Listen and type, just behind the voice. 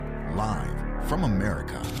Live from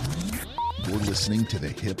America, you're listening to the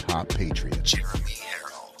Hip Hop Patriot, Jeremy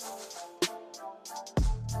Herrell.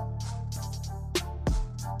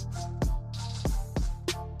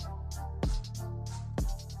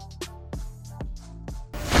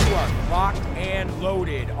 You are locked and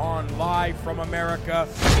loaded on Live from America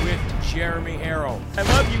with Jeremy Herrell. I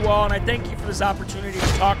love you all, and I thank you for this opportunity to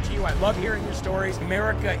talk to you. I love hearing your stories.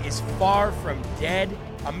 America is far from dead.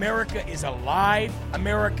 America is alive.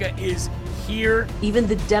 America is here. Even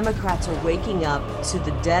the Democrats are waking up to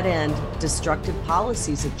the dead-end, destructive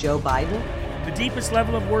policies of Joe Biden. The deepest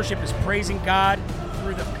level of worship is praising God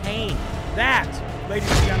through the pain. That,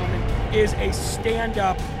 ladies and gentlemen, is a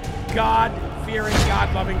stand-up, God-fearing,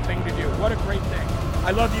 God-loving thing to do. What a great thing.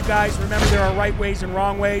 I love you guys. Remember, there are right ways and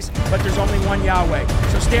wrong ways, but there's only one Yahweh.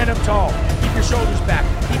 So stand up tall. Keep your shoulders back.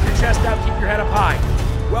 Keep your chest out. Keep your head up high.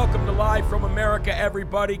 Welcome to Live from America,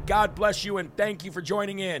 everybody. God bless you, and thank you for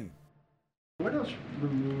joining in. Whitehouse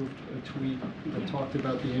removed a tweet that talked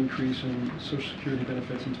about the increase in Social Security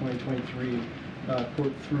benefits in 2023,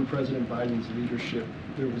 quote, through President Biden's leadership.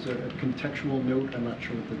 There was a contextual note, I'm not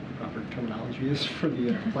sure what the proper terminology is for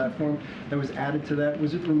the platform, that was added to that.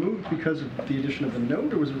 Was it removed because of the addition of the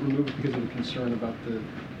note, or was it removed because of the concern about the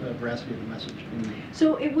veracity of the message?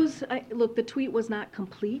 So it was, look, the tweet was not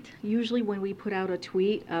complete. Usually when we put out a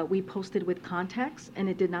tweet, we posted with context, and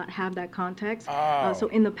it did not have that context. So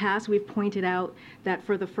in the past, we've pointed out that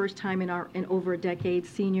for the first time in over a decade,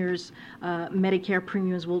 seniors' Medicare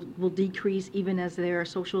premiums will decrease even as their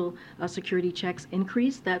Social Security checks increase.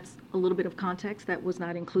 That's a little bit of context that was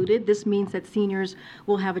not included. This means that seniors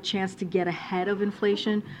will have a chance to get ahead of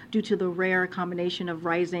inflation due to the rare combination of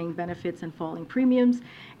rising benefits and falling premiums.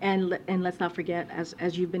 And let's not forget,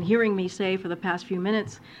 as you've been hearing me say for the past few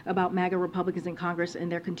minutes about MAGA Republicans in Congress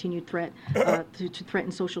and their continued threat to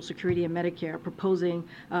threaten Social Security and Medicare, proposing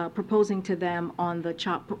to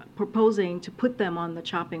put them on the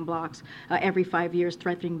chopping blocks every 5 years,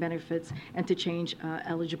 threatening benefits and to change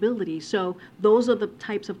eligibility. So those are the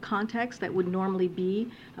types of context that would normally be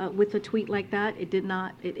with a tweet like that. It did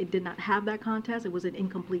not have that context. It was an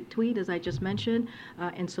incomplete tweet, as I just mentioned,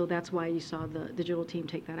 and so that's why you saw the digital team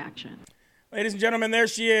take that action. Ladies and gentlemen, there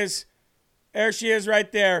she is. There she is right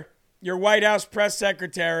there, your White House press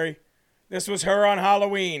secretary. This was her on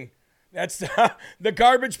Halloween. That's the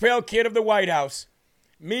garbage pail kid of the White House.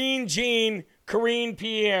 Mean Jean Karine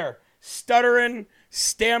Pierre, stuttering,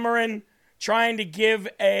 stammering, trying to give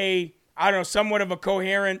somewhat of a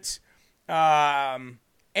coherent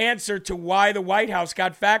answer to why the White House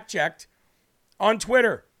got fact-checked on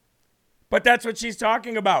Twitter. But that's what she's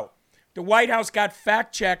talking about. The White House got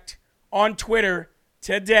fact-checked on Twitter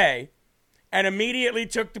today and immediately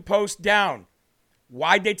took the post down.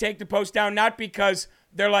 Why'd they take the post down? Not because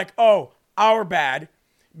they're like, oh, our bad.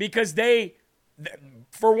 Because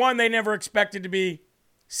for one, they never expected to be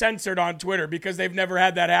censored on Twitter because they've never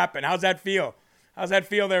had that happen. How's that feel? How's that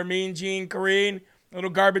feel there, Mean Jean Karine, little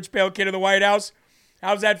garbage pail kid of the White House?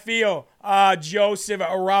 How's that feel, Joseph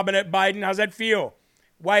or Robinette Biden? How's that feel?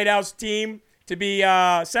 White House team to be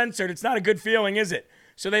censored. It's not a good feeling, is it?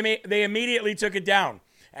 So they immediately took it down.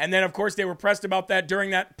 And then, of course, they were pressed about that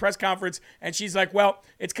during that press conference. And she's like, well,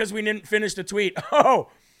 it's because we didn't finish the tweet. Oh,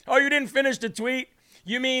 you didn't finish the tweet?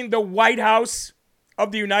 You mean the White House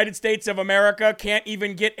of the United States of America can't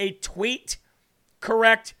even get a tweet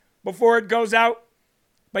correct before it goes out?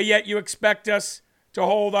 But yet you expect us to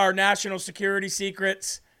hold our national security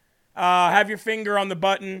secrets, have your finger on the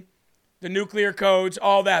button, the nuclear codes,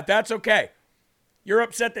 all that. That's okay. You're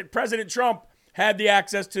upset that President Trump had the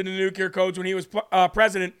access to the nuclear codes when he was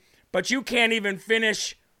president, but you can't even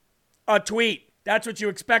finish a tweet. That's what you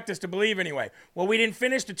expect us to believe anyway. Well, we didn't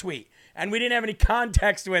finish the tweet, and we didn't have any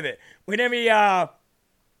context with it. We didn't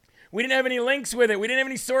have any links with it. We didn't have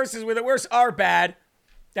any sources with it. Where's our bad?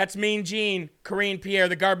 That's Mean Jean Karine Pierre,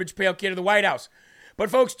 the garbage pail kid of the White House. But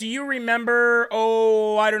folks, do you remember,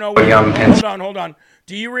 I don't know. Hold on.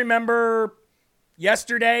 Do you remember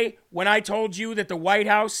yesterday when I told you that the White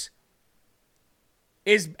House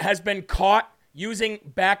has been caught using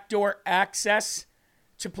backdoor access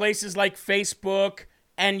to places like Facebook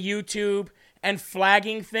and YouTube and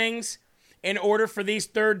flagging things in order for these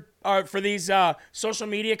social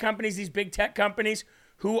media companies, these big tech companies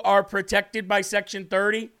who are protected by Section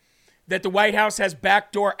 30, that the White House has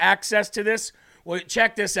backdoor access to this? Well,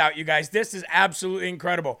 check this out, you guys. This is absolutely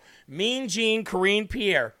incredible. Mean Jean Karine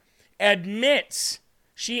Pierre admits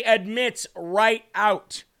right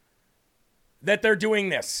out that they're doing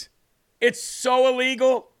this. It's so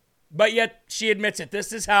illegal, but yet she admits it.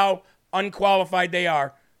 This is how unqualified they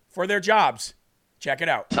are for their jobs. Check it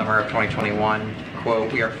out. Summer of 2021,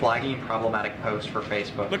 quote, "We are flagging problematic posts for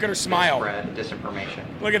Facebook. Look at her smile. Spread disinformation."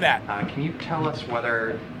 Look at that. Can you tell us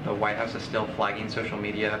whether the White House is still flagging social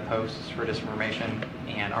media posts for disinformation,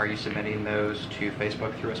 and are you submitting those to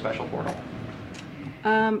Facebook through a special portal?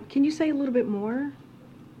 Can you say a little bit more?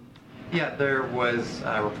 Yeah, there was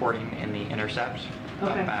reporting in The Intercept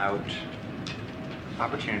about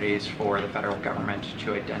opportunities for the federal government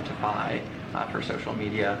to identify for social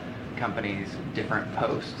media companies different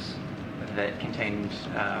posts that contained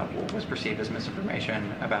what was perceived as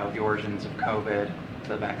misinformation about the origins of COVID,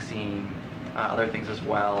 the vaccine, other things as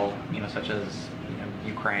well, such as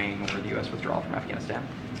Ukraine or the U.S. withdrawal from Afghanistan.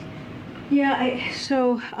 Yeah,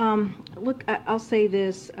 look, I'll say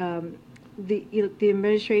this: the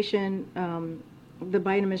administration, the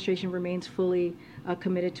Biden administration, remains fully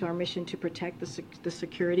committed to our mission to protect the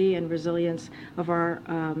security and resilience of our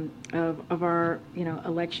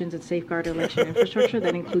elections and safeguard election infrastructure.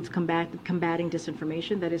 That includes combating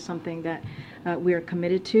disinformation. That is something that we are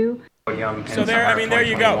committed to. So there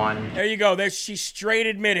you go. There you go. She straight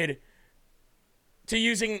admitted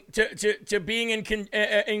to being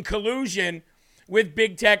in collusion with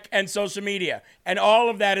big tech and social media. And all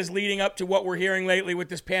of that is leading up to what we're hearing lately with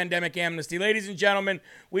this pandemic amnesty. Ladies and gentlemen,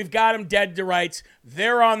 we've got them dead to rights.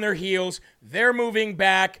 They're on their heels. They're moving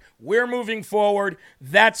back. We're moving forward.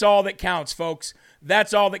 That's all that counts, folks.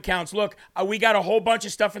 That's all that counts. Look, we got a whole bunch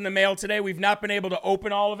of stuff in the mail today. We've not been able to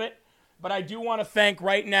open all of it, but I do want to thank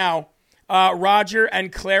right now Roger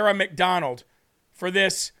and Clara McDonald for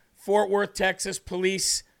this Fort Worth, Texas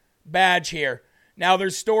police badge here. Now,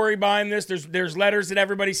 there's story behind this. There's letters that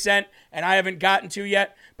everybody sent, and I haven't gotten to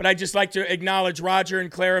yet. But I'd just like to acknowledge Roger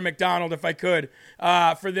and Clara McDonald, if I could,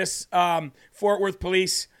 for this Fort Worth,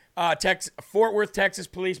 Texas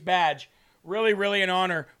police badge. Really, really an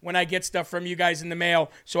honor when I get stuff from you guys in the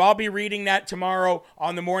mail. So I'll be reading that tomorrow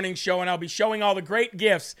on the morning show, and I'll be showing all the great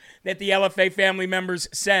gifts that the LFA family members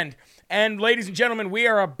send. And ladies and gentlemen, we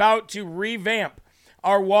are about to revamp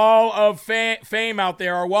our wall of fame out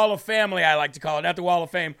there, our wall of family, I like to call it, not the wall of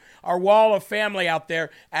fame, our wall of family out there.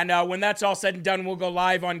 And when that's all said and done, we'll go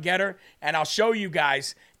live on Getter, and I'll show you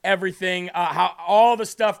guys everything, how all the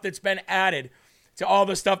stuff that's been added to all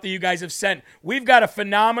the stuff that you guys have sent. We've got a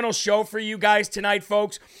phenomenal show for you guys tonight,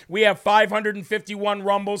 folks. We have 551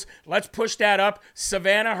 rumbles. Let's push that up.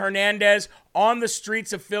 Savannah Hernandez on the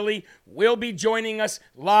streets of Philly will be joining us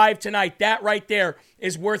live tonight. That right there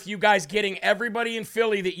is worth you guys getting everybody in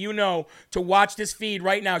Philly that you know to watch this feed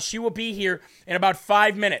right now. She will be here in about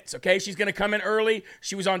 5 minutes, okay? She's going to come in early.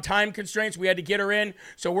 She was on time constraints. We had to get her in.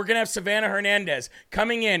 So we're going to have Savannah Hernandez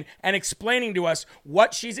coming in and explaining to us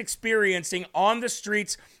what she's experiencing on the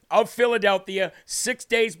streets of Philadelphia 6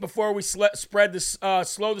 days before we slow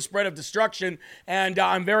the spread of destruction. And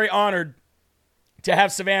I'm very honored to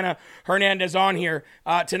have Savannah Hernandez on here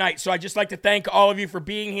tonight. So I'd just like to thank all of you for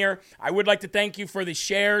being here. I would like to thank you for the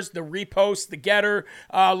shares, the reposts, the Getter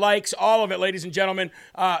likes, all of it, ladies and gentlemen.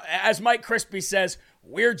 As Mike Crispy says,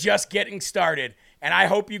 we're just getting started. And I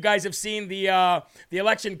hope you guys have seen the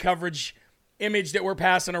election coverage image that we're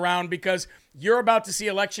passing around, because you're about to see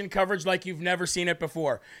election coverage like you've never seen it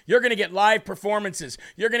before. You're going to get live performances.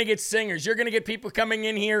 You're going to get singers. You're going to get people coming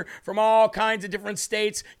in here from all kinds of different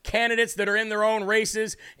states, candidates that are in their own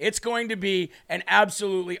races. It's going to be an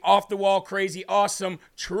absolutely off-the-wall, crazy, awesome,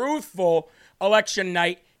 truthful election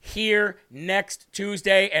night here next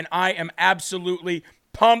Tuesday, and I am absolutely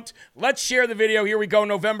pumped. Let's share the video. Here we go.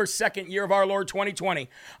 November 2nd, year of our Lord 2020.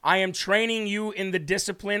 I am training you in the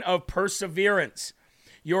discipline of perseverance.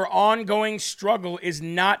 Your ongoing struggle is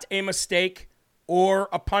not a mistake or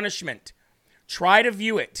a punishment. Try to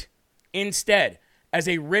view it instead as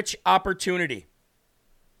a rich opportunity.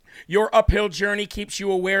 Your uphill journey keeps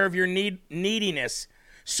you aware of your neediness,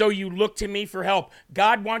 so you look to me for help.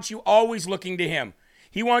 God wants you always looking to him.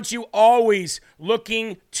 He wants you always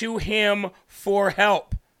looking to him for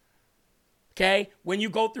help. Okay? When you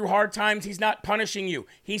go through hard times, he's not punishing you.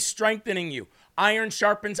 He's strengthening you. Iron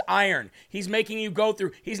sharpens iron. He's making you go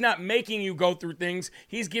through. He's not making you go through things.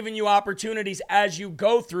 He's giving you opportunities as you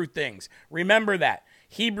go through things. Remember that.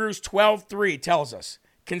 Hebrews 12:3 tells us,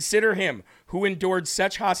 consider him who endured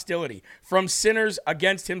such hostility from sinners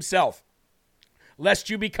against himself, lest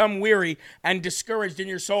you become weary and discouraged in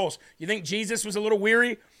your souls. You think Jesus was a little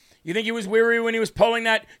weary? You think he was weary when he was pulling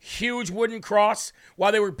that huge wooden cross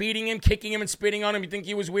while they were beating him, kicking him, and spitting on him? You think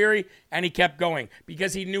he was weary? And he kept going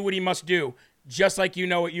because he knew what he must do, just like you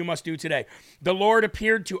know what you must do today. The Lord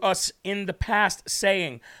appeared to us in the past,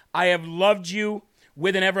 saying, I have loved you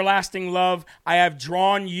with an everlasting love. I have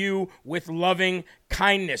drawn you with loving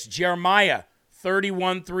kindness. Jeremiah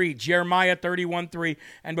 31:3. Jeremiah 31:3.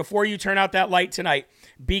 And before you turn out that light tonight,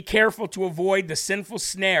 be careful to avoid the sinful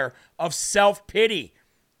snare of self-pity.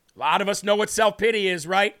 A lot of us know what self-pity is,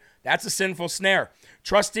 right? That's a sinful snare.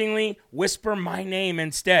 Trustingly whisper my name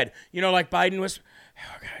instead. You know, like Biden whisper,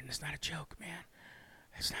 oh God, it's not a joke, man.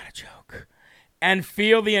 It's not a joke. And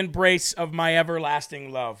feel the embrace of my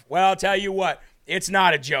everlasting love. Well, I'll tell you what, it's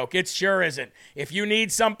not a joke. It sure isn't. If you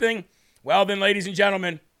need something, well then, ladies and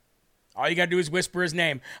gentlemen, all you got to do is whisper his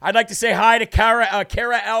name. I'd like to say hi to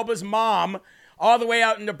Cara Alba's mom, all the way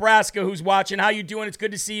out in Nebraska, who's watching. How you doing? It's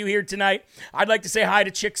good to see you here tonight. I'd like to say hi to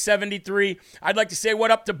Chick73. I'd like to say what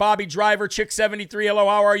up to Bobby Driver, Chick73. Hello,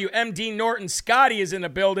 how are you? MD Norton, Scotty is in the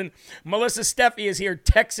building. Melissa Steffi is here.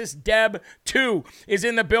 Texas Deb 2 is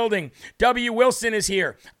in the building. W. Wilson is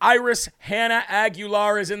here. Iris Hannah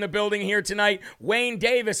Aguilar is in the building here tonight. Wayne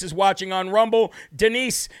Davis is watching on Rumble.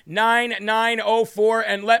 Denise 9904.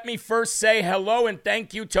 And let me first say hello and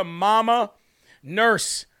thank you to Mama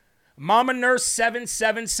Nurse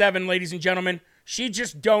 777, ladies and gentlemen. She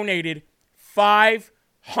just donated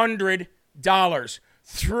 $500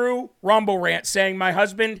 through Rumble Rant, saying my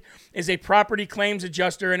husband is a property claims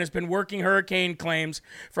adjuster and has been working hurricane claims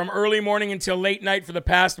from early morning until late night for the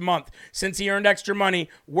past month. Since he earned extra money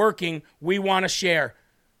working, we want to share.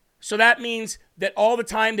 So that means that all the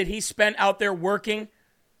time that he spent out there working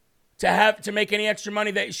to make any extra money,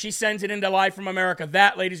 that she sends it into Live from America.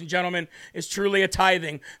 That, ladies and gentlemen, is truly a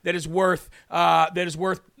tithing that is worth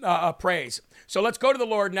praise. So let's go to the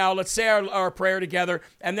Lord now. Let's say our prayer together,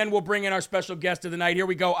 and then we'll bring in our special guest of the night. Here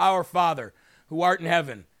we go. Our Father, who art in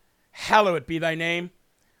heaven, hallowed be thy name.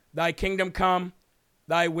 Thy kingdom come,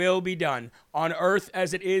 thy will be done, on earth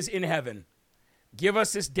as it is in heaven. Give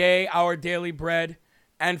us this day our daily bread,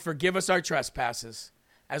 and forgive us our trespasses,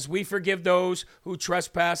 as we forgive those who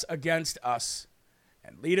trespass against us.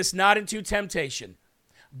 And lead us not into temptation,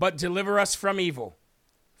 but deliver us from evil.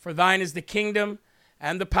 For thine is the kingdom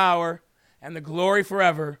and the power and the glory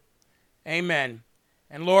forever. Amen.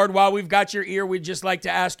 And Lord, while we've got your ear, we'd just like to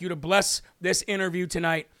ask you to bless this interview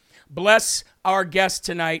tonight. Bless our guest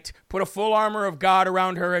tonight. Put a full armor of God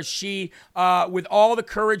around her as she, with all the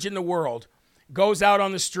courage in the world, goes out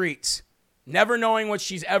on the streets, never knowing what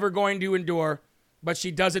she's ever going to endure. But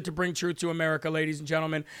she does it to bring truth to America, ladies and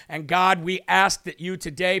gentlemen. And God, we ask that you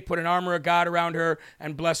today put an armor of God around her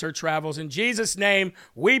and bless her travels. In Jesus' name,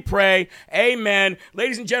 we pray. Amen.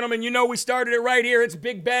 Ladies and gentlemen, you know we started it right here. It's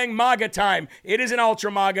Big Bang MAGA time. It isn't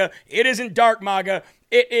Ultra MAGA. It isn't Dark MAGA.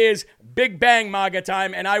 It is Big Bang MAGA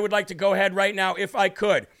time. And I would like to go ahead right now, if I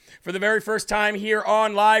could, for the very first time here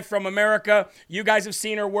on Live from America. You guys have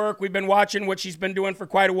seen her work. We've been watching what she's been doing for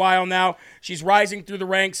quite a while now. She's rising through the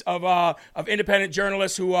ranks of independent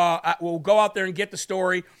journalists who will go out there and get the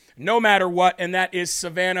story no matter what, and that is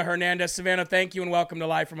Savannah Hernandez. Savannah, thank you and welcome to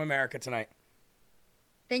Live from America tonight.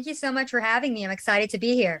 Thank you so much for having me. I'm excited to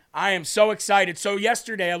be here. I am so excited. So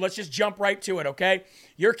yesterday, let's just jump right to it, okay?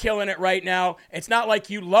 You're killing it right now. It's not like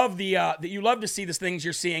you love that you love to see the things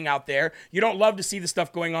you're seeing out there. You don't love to see the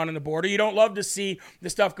stuff going on in the border. You don't love to see the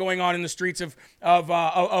stuff going on in the streets of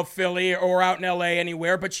Philly or out in LA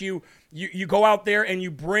anywhere. But you go out there and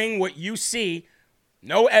you bring what you see.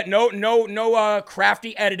 No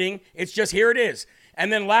crafty editing. It's just here it is. And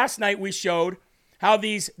then last night we showed how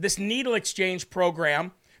this needle exchange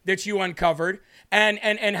program that you uncovered,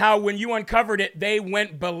 and how when you uncovered it, they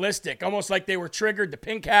went ballistic, almost like they were triggered. The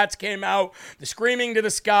pink hats came out, the screaming to the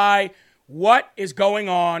sky. What is going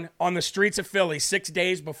on the streets of Philly 6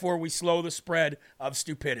 days before we slow the spread of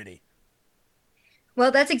stupidity? Well,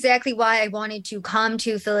 that's exactly why I wanted to come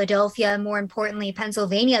to Philadelphia, more importantly,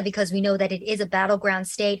 Pennsylvania, because we know that it is a battleground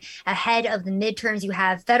state. Ahead of the midterms, you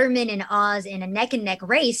have Fetterman and Oz in a neck-and-neck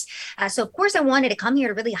race. So, of course, I wanted to come here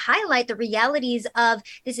to really highlight the realities of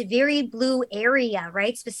this very blue area,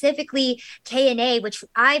 right? Specifically, K&A, which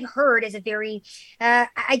I've heard is a very,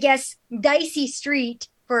 dicey street,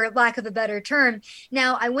 for lack of a better term.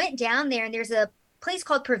 Now, I went down there, and there's a place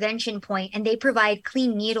called Prevention Point, and they provide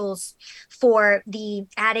clean needles for the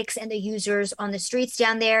addicts and the users on the streets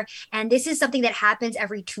down there. And this is something that happens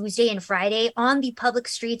every Tuesday and Friday on the public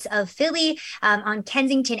streets of Philly, on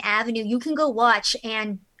Kensington Avenue. You can go watch,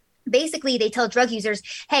 and basically they tell drug users,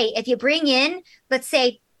 hey, if you bring in, let's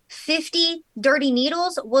say, 50 dirty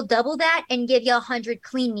needles, we'll double that and give you 100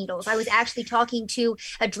 clean needles. I was actually talking to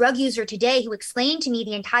a drug user today who explained to me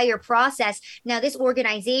the entire process. Now, this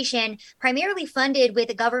organization, primarily funded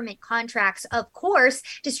with government contracts, of course,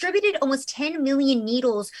 distributed almost 10 million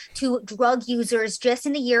needles to drug users just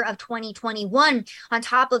in the year of 2021. On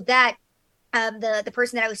top of that, the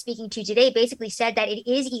person that I was speaking to today basically said that it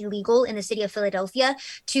is illegal in the city of Philadelphia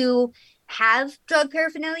to have drug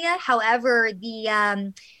paraphernalia. However,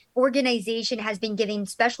 the organization has been given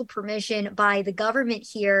special permission by the government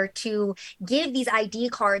here to give these ID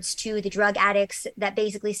cards to the drug addicts that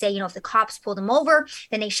basically say, if the cops pull them over,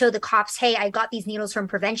 then they show the cops, hey, I got these needles from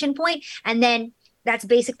Prevention Point. And then that's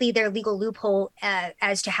basically their legal loophole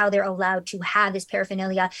as to how they're allowed to have this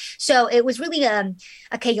paraphernalia. So it was really a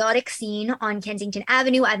chaotic scene on Kensington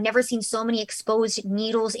Avenue. I've never seen so many exposed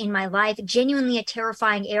needles in my life. Genuinely a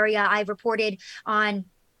terrifying area. I've reported on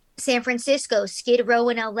San Francisco, Skid Row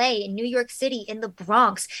in LA, in New York City, in the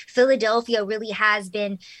Bronx. Philadelphia really has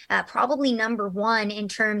been probably number one in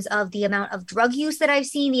terms of the amount of drug use that I've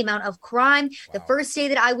seen, the amount of crime. Wow. The first day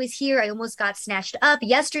that I was here, I almost got snatched up.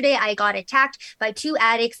 Yesterday, I got attacked by two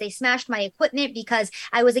addicts. They smashed my equipment because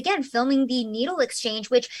I was, again, filming the needle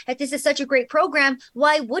exchange, which, if this is such a great program,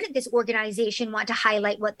 why wouldn't this organization want to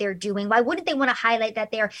highlight what they're doing? Why wouldn't they want to highlight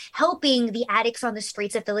that they're helping the addicts on the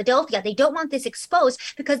streets of Philadelphia? They don't want this exposed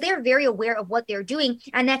because they're very aware of what they're doing,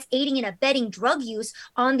 and that's aiding and abetting drug use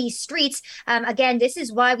on these streets. Again, this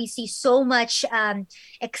is why we see so much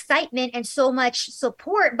excitement and so much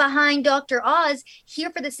support behind Dr. Oz here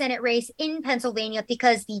for the Senate race in Pennsylvania,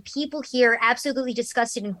 because the people here are absolutely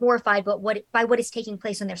disgusted and horrified by what is taking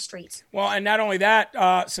place on their streets. Well, and not only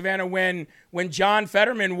that, Savannah, when John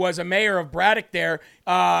Fetterman was a mayor of Braddock there,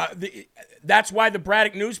 that's why the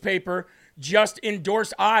Braddock newspaper just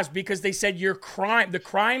endorsed Oz, because they said the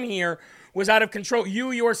crime here was out of control. You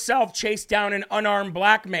yourself chased down an unarmed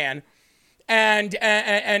black man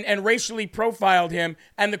and racially profiled him,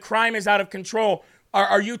 and the crime is out of control.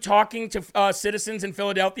 Are you talking to citizens in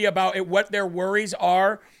Philadelphia about what their worries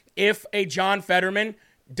are if a John Fetterman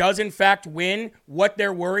does in fact win, what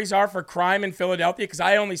their worries are for crime in Philadelphia? Because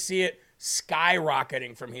I only see it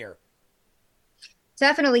skyrocketing from here.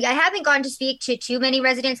 Definitely. I haven't gone to speak to too many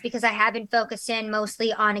residents because I have been focused in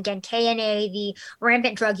mostly on, again, K&A, the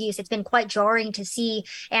rampant drug use. It's been quite jarring to see.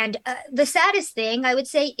 And the saddest thing, I would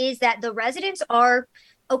say, is that the residents are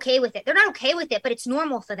okay with it. They're not okay with it, but it's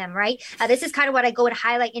normal for them, right? This is kind of what I go and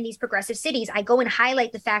highlight in these progressive cities. I go and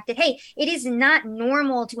highlight the fact that, hey, it is not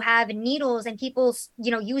normal to have needles and people,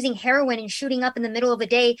 using heroin and shooting up in the middle of a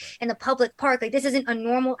day in the public park. Like, this isn't a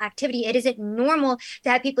normal activity. It isn't normal to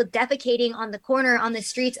have people defecating on the corner on the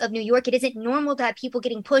streets of New York. It isn't normal to have people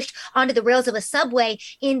getting pushed onto the rails of a subway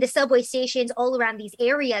in the subway stations all around these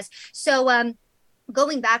areas. So,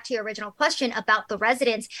 going back to your original question about the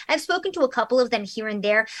residents, I've spoken to a couple of them here and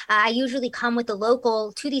there. I usually come with the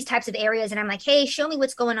local to these types of areas and I'm like, hey, show me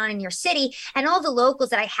what's going on in your city. And all the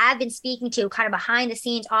locals that I have been speaking to kind of behind the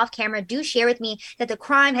scenes off camera do share with me that the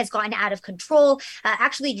crime has gotten out of control.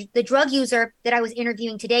 Actually, the drug user that I was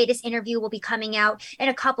interviewing today, this interview will be coming out in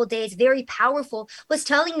a couple days, very powerful, was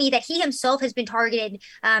telling me that he himself has been targeted,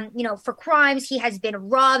 for crimes. He has been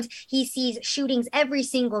robbed. He sees shootings every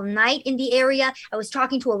single night in the area. I was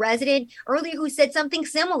talking to a resident earlier who said something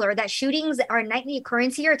similar, that shootings are a nightly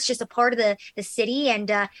occurrence here. It's just a part of the city, and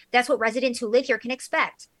that's what residents who live here can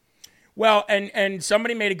expect. Well, and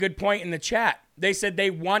somebody made a good point in the chat. They said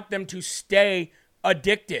they want them to stay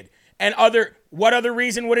addicted. And what other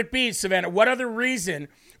reason would it be, Savannah? What other reason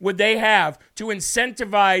would they have to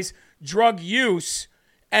incentivize drug use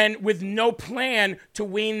and with no plan to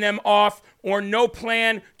wean them off, or no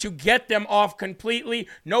plan to get them off completely,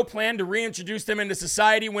 no plan to reintroduce them into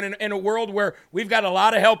society, when in a world where we've got a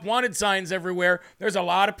lot of help wanted signs everywhere, there's a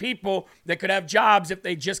lot of people that could have jobs if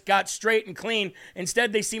they just got straight and clean.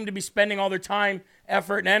 Instead, they seem to be spending all their time,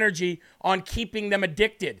 effort, and energy on keeping them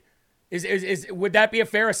addicted. Would that be a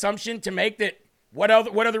fair assumption to make? That what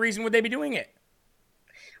other reason would they be doing it?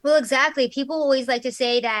 Well, exactly. People always like to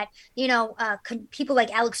say that, people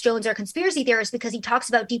like Alex Jones are conspiracy theorists because he talks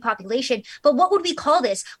about depopulation. But what would we call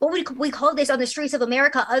this? What would we call this on the streets of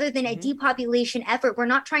America other than a depopulation effort? We're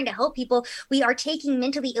not trying to help people. We are taking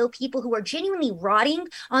mentally ill people who are genuinely rotting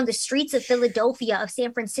on the streets of Philadelphia, of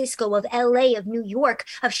San Francisco, of LA, of New York,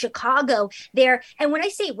 of Chicago there. And when I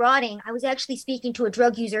say rotting, I was actually speaking to a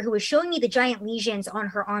drug user who was showing me the giant lesions on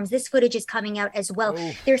her arms. This footage is coming out as well.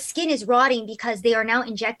 Oh. Their skin is rotting because they are now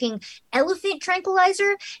injecting elephant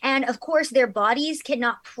tranquilizer, and of course their bodies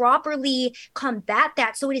cannot properly combat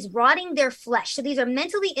that, so it is rotting their flesh. So these are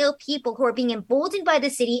mentally ill people who are being emboldened by the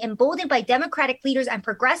city, emboldened by democratic leaders and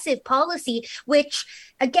progressive policy, which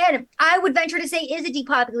again I would venture to say is a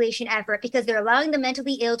depopulation effort, because they're allowing the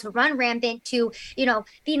mentally ill to run rampant, to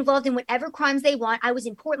be involved in whatever crimes they want. I was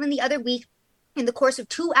in Portland the other week. In the course of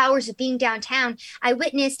 2 hours of being downtown, I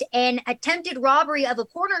witnessed an attempted robbery of a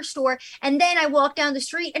corner store, and then I walked down the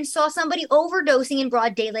street and saw somebody overdosing in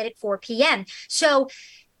broad daylight at 4 p.m. So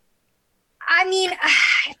I mean,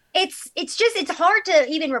 it's hard to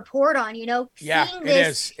even report on, Yeah, seeing it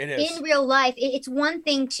this is. It is. in real life. It's one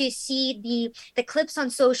thing to see the clips on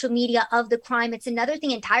social media of the crime. It's another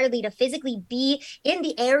thing entirely to physically be in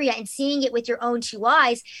the area and seeing it with your own two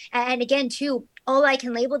eyes. And again, too, all I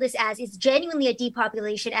can label this as is genuinely a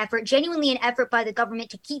depopulation effort, genuinely an effort by the government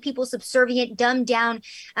to keep people subservient, dumbed down,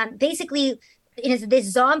 basically in this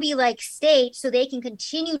zombie-like state so they can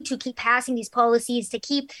continue to keep passing these policies to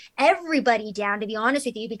keep everybody down, to be honest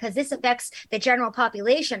with you, because this affects the general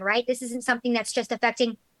population, right? This isn't something that's just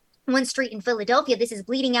affecting one street in Philadelphia. This is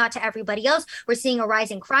bleeding out to everybody else. We're seeing a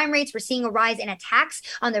rise in crime rates. We're seeing a rise in attacks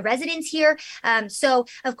on the residents here. So,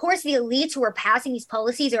 of course, the elites who are passing these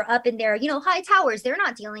policies are up in their, high towers. They're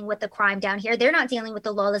not dealing with the crime down here. They're not dealing with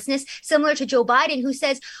the lawlessness, similar to Joe Biden, who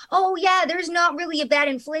says, oh, yeah, there's not really a bad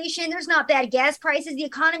inflation. There's not bad gas prices. The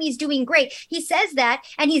economy is doing great. He says that,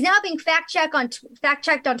 and he's now being fact-checked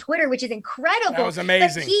on Twitter, which is incredible. That was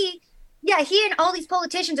amazing. But he and all these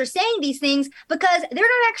politicians are saying these things because they're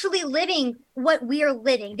not actually living what we are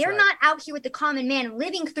living. They're not out here with the common man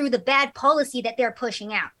living through the bad policy that they're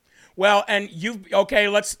pushing out. Well, and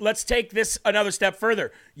let's take this another step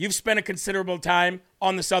further. You've spent a considerable time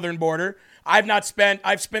on the southern border. I've spent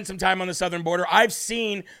some time on the southern border. I've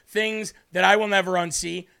seen things that I will never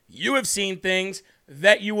unsee. You have seen things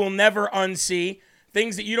that you will never unsee.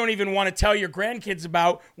 Things that you don't even want to tell your grandkids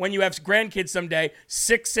about when you have grandkids someday.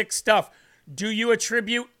 Sick stuff. Do you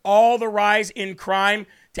attribute all the rise in crime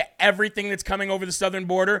to everything that's coming over the southern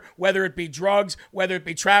border, whether it be drugs, whether it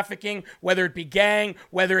be trafficking, whether it be gang,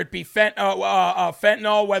 whether it be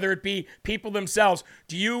fentanyl, whether it be people themselves?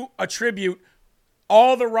 Do you attribute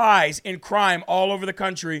all the rise in crime all over the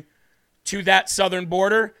country to that southern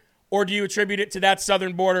border, or do you attribute it to that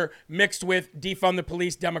southern border mixed with defund the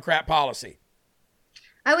police Democrat policy?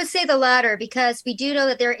 I would say the latter, because we do know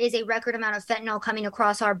that there is a record amount of fentanyl coming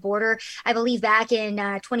across our border. I believe back in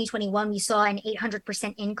 2021, we saw an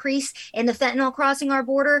 800% increase in the fentanyl crossing our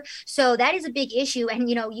border. So that is a big issue. And,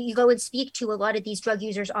 you go and speak to a lot of these drug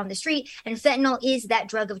users on the street, and fentanyl is that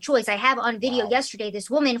drug of choice. I have on video yesterday this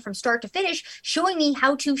woman from start to finish showing me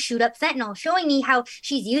how to shoot up fentanyl, showing me how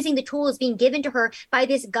she's using the tools being given to her by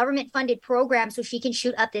this government-funded program so she can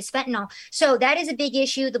shoot up this fentanyl. So that is a big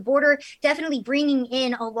issue. The border definitely bringing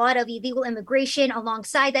in a lot of illegal immigration,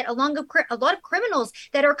 alongside that, a lot of criminals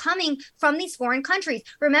that are coming from these foreign countries.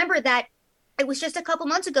 Remember that it was just a couple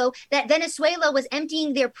months ago that Venezuela was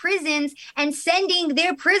emptying their prisons and sending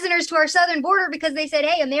their prisoners to our southern border because they said,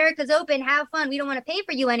 hey, America's open, have fun, we don't want to pay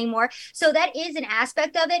for you anymore. So that is an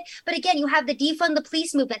aspect of it. But again, you have the defund the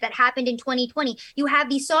police movement that happened in 2020. You have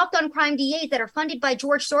the soft on crime DAs that are funded by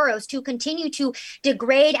George Soros to continue to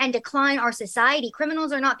degrade and decline our society.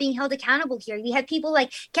 Criminals are not being held accountable here. We have people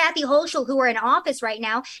like Kathy Hochul who are in office right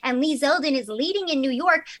now, and Lee Zeldin is leading in New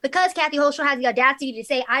York because Kathy Hochul has the audacity to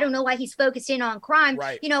say, I don't know why he's focused in on crime.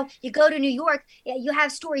 Right. You go to New York, you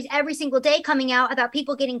have stories every single day coming out about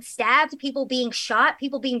people getting stabbed, people being shot,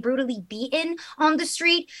 people being brutally beaten on the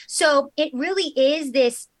street. So it really is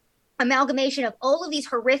this amalgamation of all of these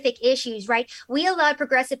horrific issues, right? We allowed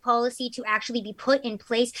progressive policy to actually be put in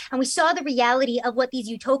place, and we saw the reality of what these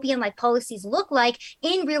utopian-like policies look like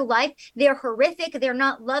in real life. They're horrific. They're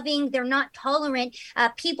not loving. They're not tolerant.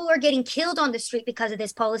 People are getting killed on the street because of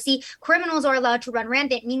this policy. Criminals are allowed to run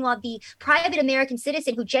rampant. Meanwhile, the private American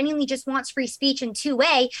citizen who genuinely just wants free speech and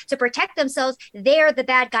two-way to protect themselves, they're the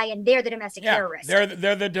bad guy and they're the domestic terrorist.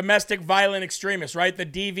 They're the domestic violent extremists, right? The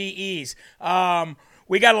DVEs.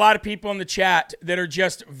 We got a lot of people in the chat that are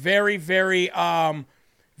just very, very,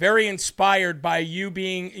 very inspired by you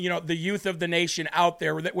being, the youth of the nation out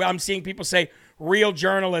there. I'm seeing people say real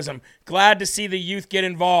journalism. Glad to see the youth get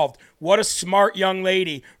involved. What a smart young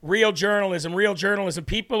lady. Real journalism, real journalism.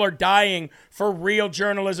 People are dying for real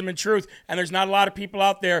journalism and truth, and there's not a lot of people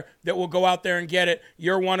out there that will go out there and get it.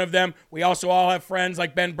 You're one of them. We also all have friends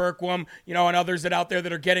like Ben Berkwam, and others that out there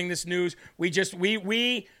that are getting this news.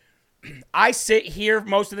 I sit here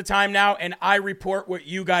most of the time now, and I report what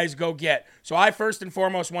you guys go get. So I first and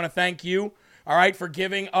foremost want to thank you, all right, for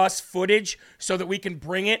giving us footage so that we can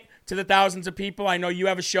bring it to the thousands of people. I know you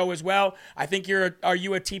have a show as well. I think are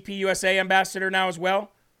you a TPUSA ambassador now as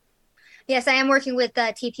well? Yes, I am working with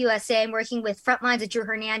TPUSA. I'm working with Frontlines of Drew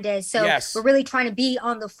Hernandez. So We're really trying to be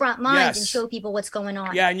on the front lines and show people what's going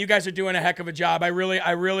on. Yeah, and you guys are doing a heck of a job. I really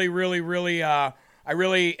I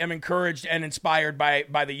really am encouraged and inspired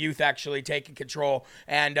by the youth actually taking control.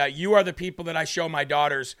 And you are the people that I show my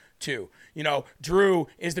daughters to. You know, Drew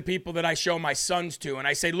is the people that I show my sons to. And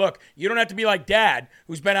I say, look, you don't have to be like Dad,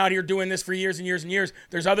 who's been out here doing this for years and years and years.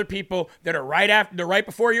 There's other people that are right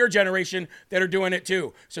before your generation that are doing it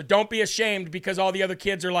too. So don't be ashamed because all the other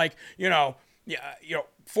kids are like,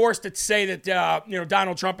 forced to say that,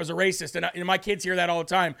 Donald Trump is a racist. And my kids hear that all the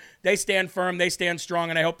time. They stand firm. They stand strong.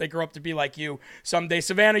 And I hope they grow up to be like you someday.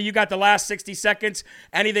 Savannah, you got the last 60 seconds.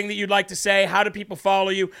 Anything that you'd like to say? How do people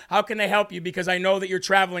follow you? How can they help you? Because I know that you're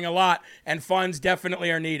traveling a lot and funds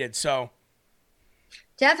definitely are needed. So.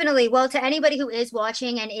 Definitely. Well, to anybody who is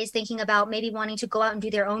watching and is thinking about maybe wanting to go out and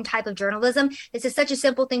do their own type of journalism, this is such a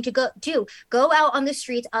simple thing to do. Go out on the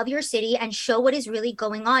streets of your city and show what is really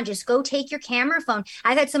going on. Just go take your camera phone.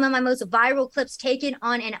 I've had some of my most viral clips taken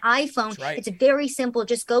on an iPhone. Right. It's very simple.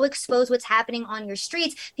 Just go expose what's happening on your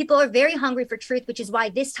streets. People are very hungry for truth, which is why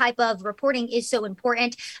this type of reporting is so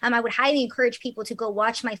important. I would highly encourage people to go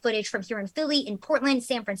watch my footage from here in Philly, in Portland,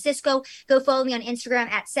 San Francisco. Go follow me on Instagram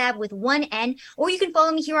at Sav with 1 N, or you can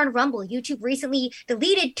follow me here on Rumble. YouTube recently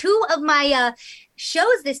deleted 2 of my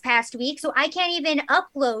shows this past week, so I can't even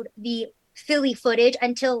upload the Philly footage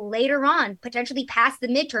until later on, potentially past the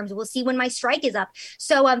midterms. We'll see when my strike is up.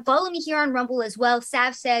 So follow me here on Rumble as well.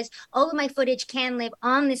 Sav says all of my footage can live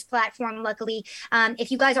on this platform, luckily.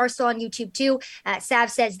 If you guys are still on YouTube too, Sav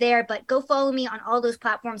says there, but go follow me on all those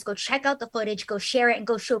platforms. Go check out the footage, go share it, and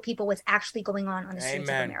go show people what's actually going on the streets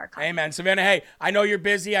of America. Amen. Savannah, hey, I know you're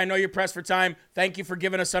busy. I know you're pressed for time. Thank you for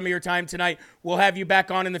giving us some of your time tonight. We'll have you back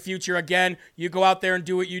on in the future again. You go out there and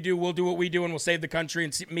do what you do. We'll do what we do, and we'll save the country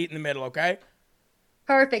and meet in the middle, okay?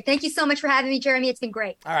 Perfect. Thank you so much for having me, Jeremy. It's been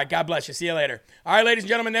great. All right. God bless you. See you later. All right, ladies and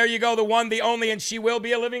gentlemen, there you go. The one, the only, and she will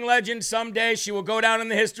be a living legend someday. She will go down in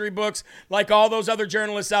the history books like all those other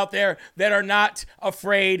journalists out there that are not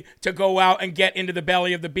afraid to go out and get into the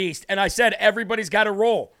belly of the beast. And I said, everybody's got a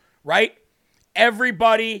role, right?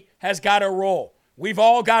 Everybody has got a role. We've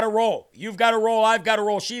all got a role. You've got a role. I've got a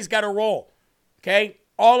role. She's got a role. Okay?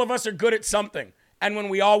 All of us are good at something. And when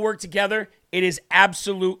we all work together, it is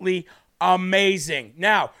absolutely amazing.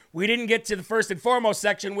 Now, we didn't get to the first and foremost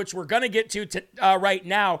section, which we're going to get to right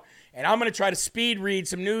now. And I'm going to try to speed read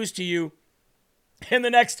some news to you in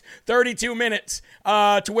the next 32 minutes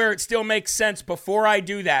to where it still makes sense. Before I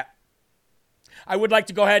do that, I would like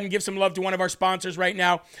to go ahead and give some love to one of our sponsors right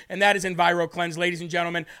now, and that is EnviroCleanse. Ladies and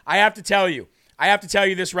gentlemen, I have to tell you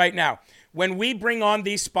this right now. When we bring on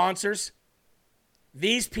these sponsors,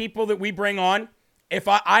 these people that we bring on, if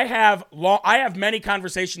I have many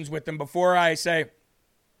conversations with them before I say,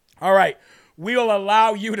 all right, we will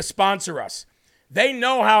allow you to sponsor us. They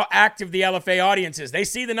know how active the LFA audience is. They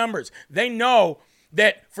see the numbers. They know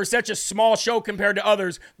that for such a small show compared to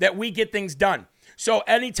others that we get things done. So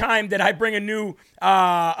anytime that I bring a new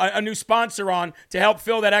sponsor on to help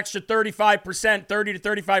fill that extra 35%, 30 to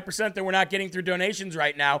 35% that we're not getting through donations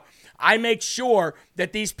right now, I make sure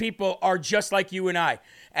that these people are just like you and I.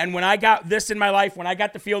 And when I got this in my life, when I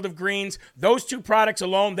got the Field of Greens, those 2 products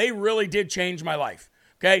alone, they really did change my life.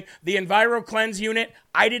 Okay, the EnviroCleanse unit,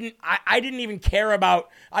 I didn't even care about.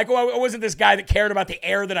 I wasn't this guy that cared about the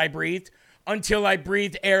air that I breathed until I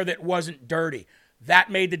breathed air that wasn't dirty.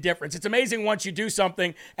 That made the difference. It's amazing once you do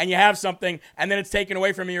something and you have something and then it's taken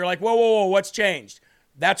away from you. You're like, whoa, what's changed?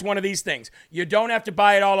 That's one of these things. You don't have to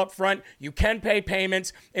buy it all up front. You can pay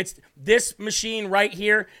payments. It's this machine right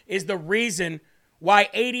here is the reason why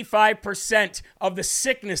 85% of the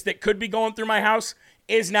sickness that could be going through my house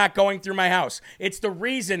is not going through my house. It's the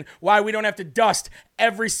reason why we don't have to dust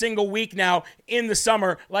every single week now in the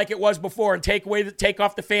summer like it was before and take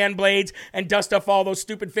off the fan blades and dust off all those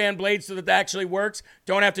stupid fan blades so that actually works.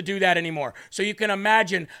 Don't have to do that anymore. So you can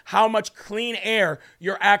imagine how much clean air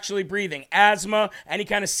you're actually breathing. Asthma, any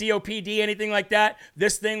kind of COPD, anything like that,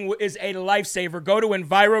 this thing is a lifesaver. Go to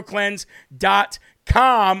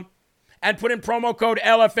EnviroCleanse.com and put in promo code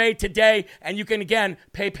LFA today, and you can, again,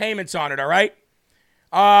 pay payments on it, all right?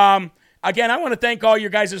 Again, I want to thank all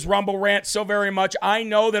your guys' Rumble rants so very much. I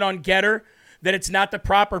know that on Getter that it's not the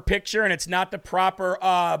proper picture and it's not the proper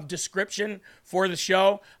description for the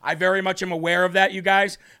show. I very much am aware of that, you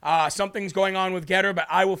guys. Something's going on with Getter, but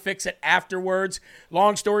I will fix it afterwards.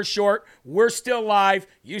 Long story short, we're still live.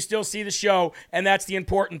 You still see the show, and that's the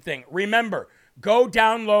important thing. Remember, go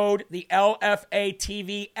download the LFA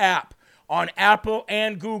TV app on Apple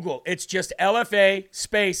and Google. It's just LFA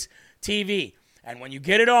space TV. And when you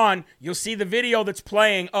get it on, you'll see the video that's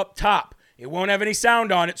playing up top. It won't have any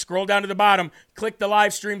sound on it. Scroll down to the bottom, click the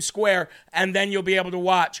live stream square, and then you'll be able to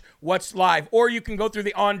watch what's live. Or you can go through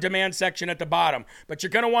the on-demand section at the bottom. But you're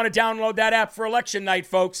going to want to download that app for election night,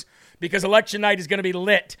 folks, because election night is going to be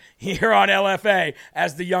lit here on LFA,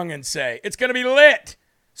 as the youngins say. It's going to be lit.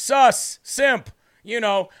 Sus, simp. You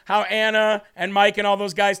know how Anna and Mike and all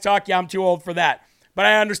those guys talk. Yeah, I'm too old for that. But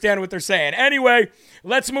I understand what they're saying. Anyway,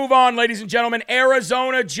 let's move on, ladies and gentlemen.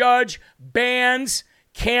 Arizona judge bans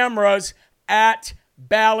cameras at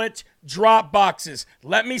ballot drop boxes.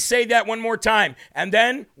 Let me say that one more time. And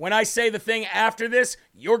then when I say the thing after this,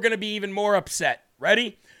 you're going to be even more upset.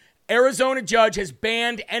 Ready? Arizona judge has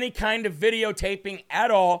banned any kind of videotaping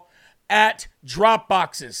at all at drop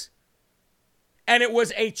boxes. And it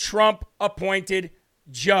was a Trump-appointed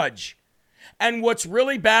judge. And what's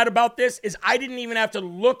really bad about this is I didn't even have to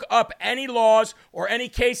look up any laws or any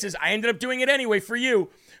cases. I ended up doing it anyway for you.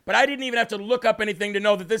 But I didn't even have to look up anything to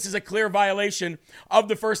know that this is a clear violation of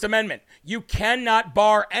the First Amendment. You cannot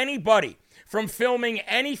bar anybody from filming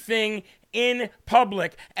anything in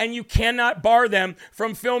public, and you cannot bar them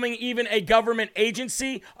from filming even a government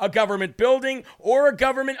agency, a government building, or a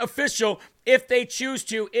government official if they choose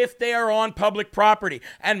to, if they are on public property.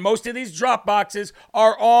 And most of these drop boxes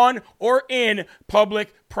are on or in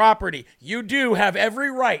public property. You do have every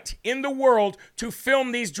right in the world to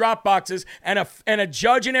film these drop boxes, and a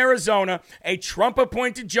judge in Arizona, a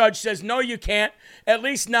Trump-appointed judge, says, no, you can't, at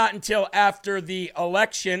least not until after the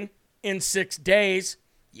election in 6 days.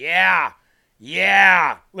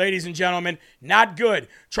 Yeah, ladies and gentlemen, not good.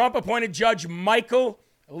 Trump-appointed Judge Michael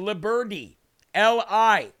Liberty,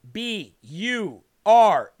 L-I-B-U-R-D-I,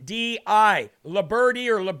 Liberty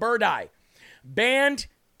or Liberti, banned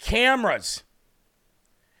cameras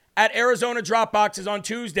at Arizona drop boxes on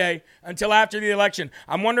Tuesday until after the election.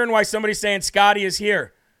 I'm wondering why somebody's saying Scotty is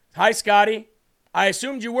here. Hi, Scotty. I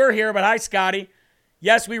assumed you were here, but hi, Scotty.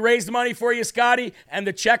 Yes, we raised money for you, Scotty, and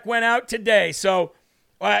the check went out today. So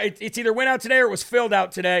it's either went out today or it was filled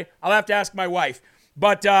out today. I'll have to ask my wife.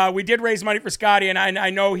 But we did raise money for Scotty, and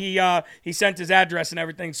I know he sent his address and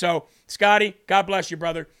everything. So, Scotty, God bless you,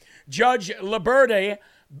 brother. Judge Liberty,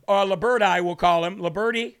 we'll call him.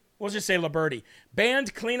 Liberty, we'll just say Liberty,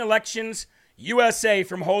 banned Clean Elections USA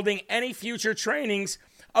from holding any future trainings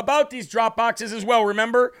about these drop boxes as well.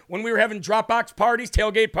 Remember when we were having drop box parties,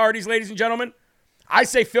 tailgate parties, ladies and gentlemen? I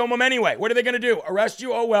say film them anyway. What are they going to do? Arrest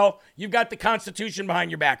you? Oh, well, you've got the Constitution behind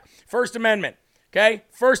your back. First Amendment, okay?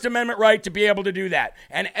 First Amendment right to be able to do that.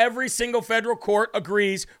 And every single federal court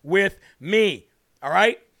agrees with me, all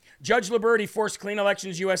right? Judge Liberty forced Clean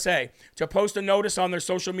Elections USA to post a notice on their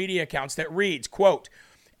social media accounts that reads, quote,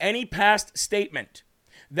 any past statement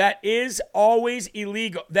that it is always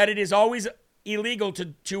illegal to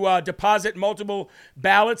deposit multiple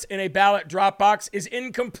ballots in a ballot drop box is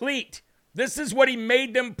incomplete. This is what he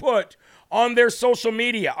made them put on their social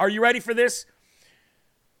media. Are you ready for this?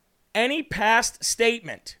 Any past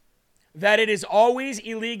statement that it is always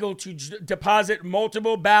illegal to deposit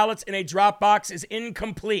multiple ballots in a drop box is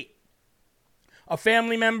incomplete. A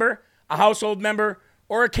family member, a household member,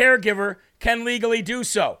 or a caregiver can legally do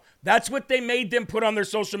so. That's what they made them put on their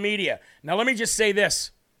social media. Now, let me just say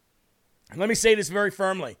this. And let me say this very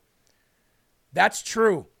firmly. That's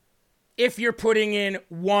true if you're putting in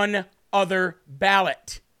one other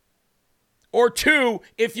ballot. Or two,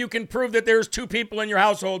 if you can prove that there's two people in your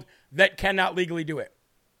household that cannot legally do it.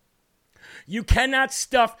 You cannot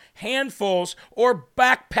stuff handfuls or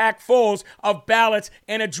backpackfuls of ballots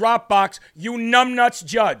in a drop box, you numbnuts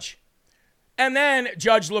judge. And then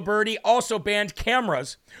Judge Liberty also banned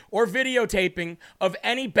cameras or videotaping of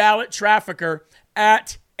any ballot trafficker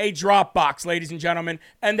at a drop box, ladies and gentlemen.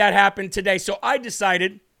 And that happened today. So I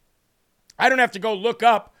decided I don't have to go look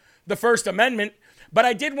up the First Amendment, but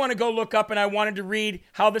I did want to go look up and I wanted to read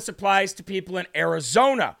how this applies to people in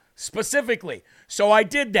Arizona specifically. So I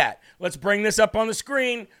did that. Let's bring this up on the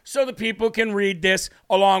screen so the people can read this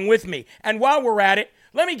along with me. And while we're at it,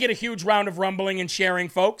 let me get a huge round of rumbling and sharing,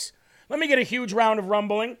 folks. Let me get a huge round of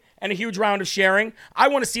rumbling and a huge round of sharing. I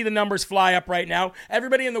want to see the numbers fly up right now.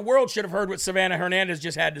 Everybody in the world should have heard what Savannah Hernandez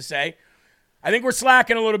just had to say. I think we're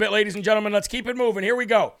slacking a little bit, ladies and gentlemen. Let's keep it moving. Here we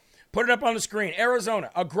go. Put it up on the screen.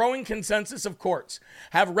 Arizona, a growing consensus of courts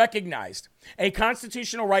have recognized a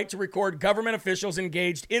constitutional right to record government officials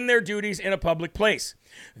engaged in their duties in a public place.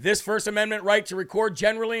 This First Amendment right to record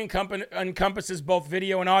generally encompasses both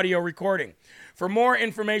video and audio recording. For more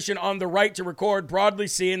information on the right to record, broadly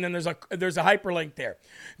see, and then there's a hyperlink there.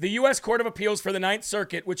 The U.S. Court of Appeals for the Ninth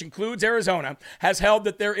Circuit, which includes Arizona, has held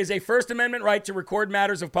that there is a First Amendment right to record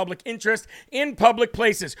matters of public interest in public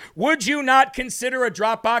places. Would you not consider a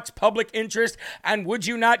Dropbox public interest? And would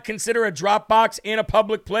you not consider a Dropbox in a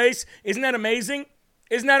public place? Isn't that amazing?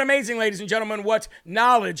 Isn't that amazing, ladies and gentlemen, what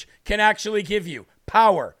knowledge can actually give you?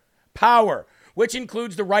 Power. Which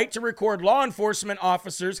includes the right to record law enforcement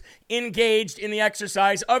officers engaged in the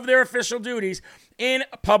exercise of their official duties in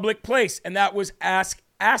a public place. And that was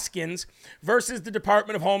Askins versus the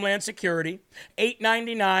Department of Homeland Security,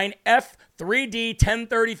 899 F3D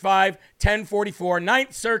 1035 1044,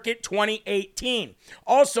 9th Circuit 2018.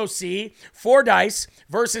 Also see Fordyce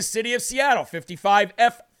versus City of Seattle, 55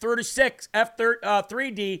 F36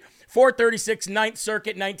 F3D 436, 9th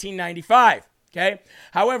Circuit 1995. Okay.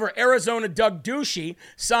 However, Arizona Doug Ducey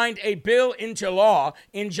signed a bill into law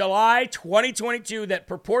in July 2022 that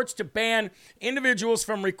purports to ban individuals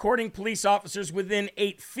from recording police officers within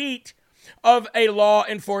 8 feet of a law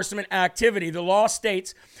enforcement activity. The law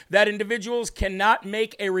states that individuals cannot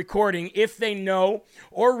make a recording if they know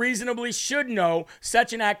or reasonably should know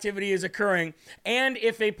such an activity is occurring, and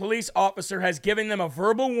if a police officer has given them a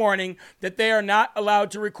verbal warning that they are not allowed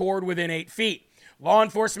to record within 8 feet. Law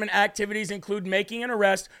enforcement activities include making an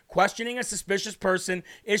arrest, questioning a suspicious person,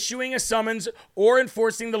 issuing a summons, or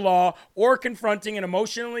enforcing the law, or confronting an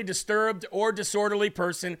emotionally disturbed or disorderly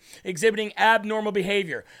person exhibiting abnormal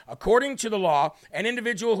behavior. According to the law, an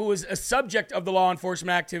individual who is a subject of the law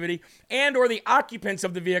enforcement activity and or the occupants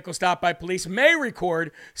of the vehicle stopped by police may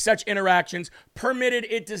record such interactions, provided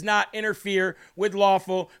it does not interfere with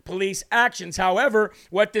lawful police actions. However,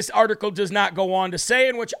 what this article does not go on to say,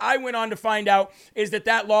 and which I went on to find out, is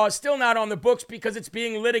that law is still not on the books because it's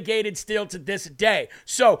being litigated still to this day.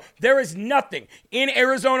 So there is nothing in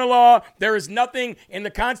Arizona law, there is nothing in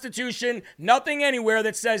the Constitution, nothing anywhere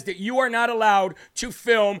that says that you are not allowed to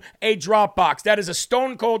film a Dropbox. That is a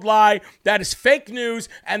stone cold lie. That is fake news,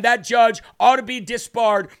 and that judge ought to be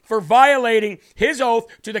disbarred for violating his oath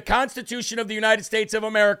to the Constitution of the United States of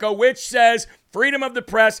America, which says freedom of the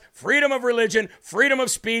press, freedom of religion, freedom of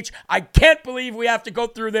speech. I can't believe we have to go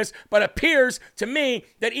through this, but it appears to me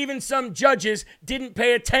that even some judges didn't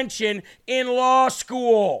pay attention in law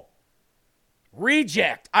school.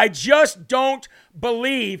 Reject. I just don't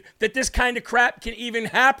believe that this kind of crap can even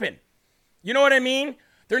happen. You know what I mean?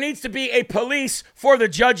 There needs to be a police for the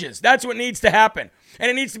judges. That's what needs to happen. And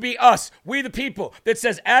it needs to be us, we the people, that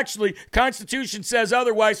says, actually, Constitution says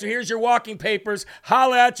otherwise, so here's your walking papers.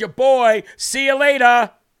 Holla at your boy. See you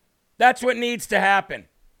later. That's what needs to happen.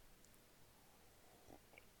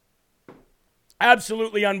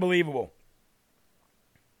 Absolutely unbelievable.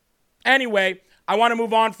 Anyway, I want to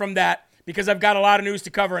move on from that because I've got a lot of news to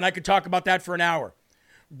cover, and I could talk about that for an hour.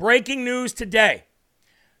 Breaking news today.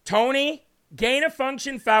 Tony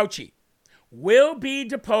Gain-of-Function Fauci will be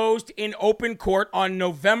deposed in open court on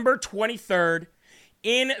November 23rd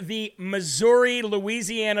in the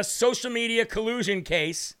Missouri-Louisiana social media collusion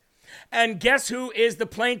case. And guess who is the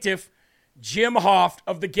plaintiff? Jim Hoft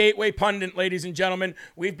of the Gateway Pundit, ladies and gentlemen.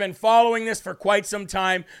 We've been following this for quite some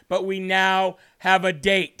time, but we now have a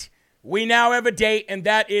date. And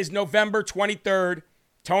that is November 23rd.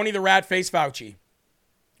 Tony the Ratface Fauci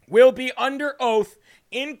will be under oath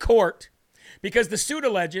in court because the suit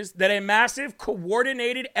alleges that a massive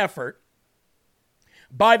coordinated effort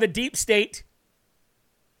by the deep state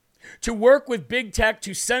to work with big tech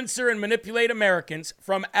to censor and manipulate Americans,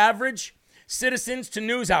 from average citizens to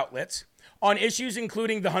news outlets, on issues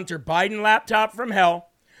including the Hunter Biden laptop from hell,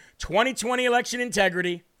 2020 election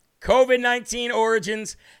integrity, COVID-19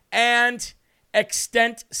 origins, and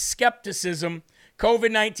extent skepticism,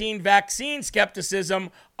 COVID-19 vaccine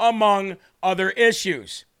skepticism, among other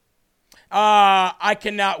issues. I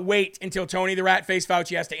cannot wait until Tony the Ratface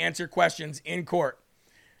Fauci has to answer questions in court.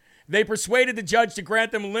 They persuaded the judge to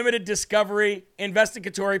grant them limited discovery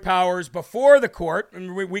investigatory powers before the court,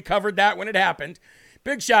 and we covered that when it happened.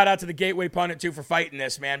 Big shout out to the Gateway Pundit, too, for fighting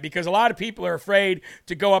this, man, because a lot of people are afraid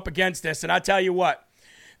to go up against this, and I tell you what,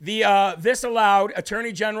 this allowed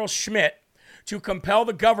Attorney General Schmidt to compel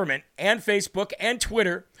the government and Facebook and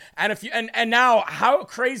Twitter, and now how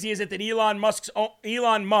crazy is it that Elon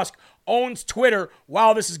Musk owns Twitter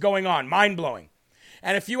while this is going on? Mind-blowing.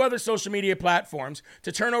 And a few other social media platforms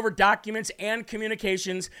to turn over documents and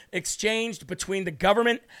communications exchanged between the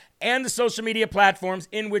government and the social media platforms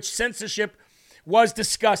in which censorship was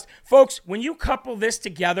discussed. Folks, when you couple this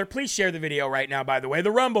together, please share the video right now, by the way, the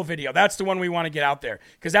Rumble video. That's the one we want to get out there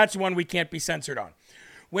because that's the one we can't be censored on.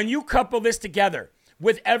 when you couple this together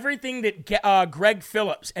with everything that Greg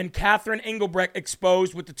Phillips and Catherine Engelbrecht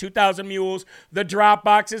exposed with the 2,000 Mules, the drop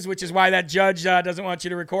boxes, which is why that judge doesn't want you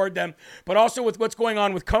to record them, but also with what's going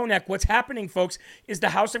on with Konek, what's happening, folks, is the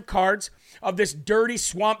house of cards of this dirty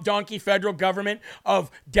swamp donkey federal government of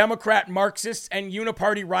Democrat Marxists and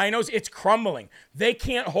uniparty rhinos. It's crumbling. They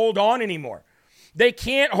can't hold on anymore. They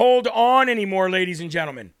can't hold on anymore, ladies and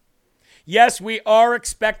gentlemen. Yes, we are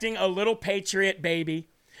expecting a little patriot baby.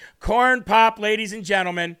 Corn Pop, ladies and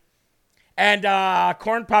gentlemen. And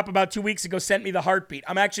Corn Pop about 2 weeks ago sent me the heartbeat.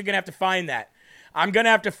 I'm actually going to have to find that. I'm going to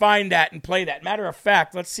have to find that and play that. Matter of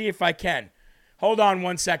fact, let's see if I can. Hold on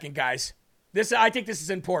 1 second, guys. I think this is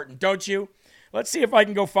important, don't you? Let's see if I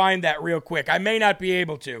can go find that real quick. I may not be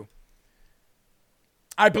able to.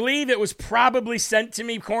 I believe it was probably sent to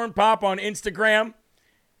me, Corn Pop, on Instagram.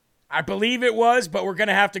 I believe it was, but we're going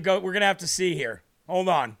to have to see here. Hold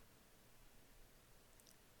on.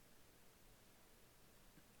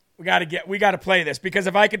 We got to play this, because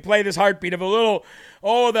if I could play this heartbeat of our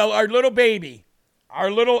little baby,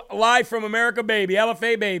 our little live from America baby,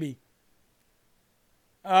 LFA baby.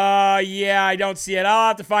 Yeah, I don't see it. I'll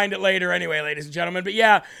have to find it later anyway, ladies and gentlemen. But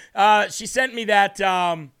yeah, she sent me that.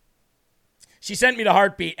 She sent me the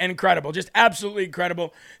heartbeat, and incredible, just absolutely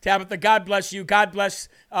incredible. Tabitha, God bless you. God bless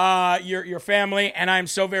your family, and I'm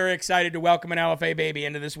so very excited to welcome an LFA baby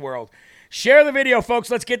into this world. Share the video, folks.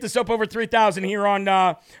 Let's get this up over 3,000 here on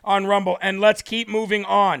Rumble, and let's keep moving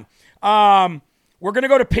on. We're going to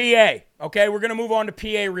go to PA, okay? We're going to move on to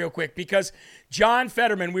PA real quick, because John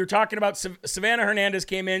Fetterman, we were talking about Savannah Hernandez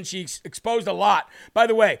came in. She exposed a lot. By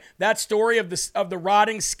the way, that story of the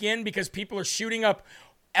rotting skin because people are shooting up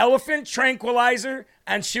elephant tranquilizer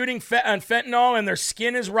and shooting fentanyl and their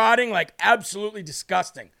skin is rotting, like absolutely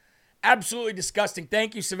disgusting. Absolutely disgusting.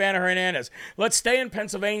 Thank you, Savannah Hernandez. Let's stay in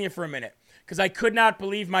Pennsylvania for a minute, because I could not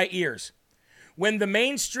believe my ears. When the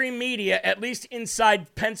mainstream media, at least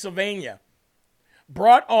inside Pennsylvania,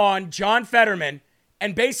 brought on John Fetterman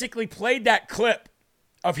and basically played that clip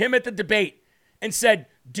of him at the debate and said,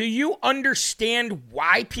 do you understand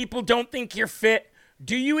why people don't think you're fit?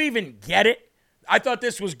 Do you even get it? I thought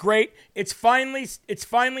this was great. It's finally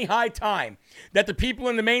high time that the people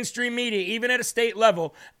in the mainstream media, even at a state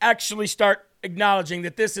level, actually start acknowledging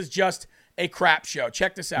that this is just a crap show.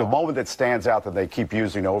 Check this out. The moment that stands out that they keep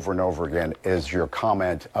using over and over again is your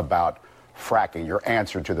comment about fracking, your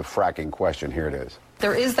answer to the fracking question. Here it is.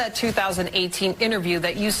 There is that 2018 interview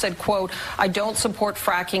that you said, quote, I don't support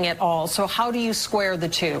fracking at all. So how do you square the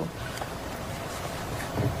two?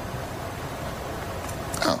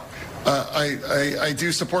 I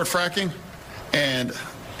do support fracking, and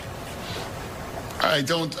I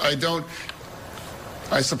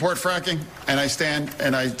support fracking, and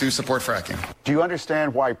I do support fracking. Do you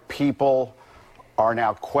understand why people are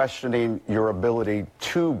now questioning your ability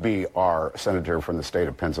to be our senator from the state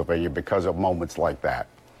of Pennsylvania because of moments like that?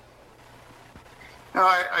 No,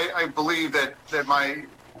 I believe that my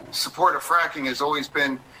support of fracking has always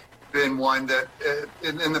been one that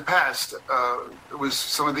in the past was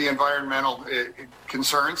some of the environmental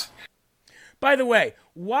concerns. By the way,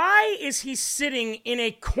 why is he sitting in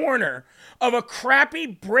a corner of a crappy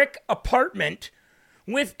brick apartment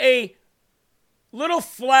with a little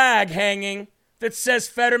flag hanging that says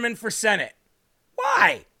Fetterman for Senate?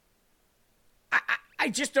 Why? I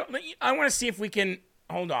just don't. I want to see if we can.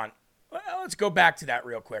 Hold on. Let's go back to that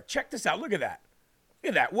real quick. Check this out. Look at that. Look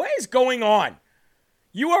at that. What is going on?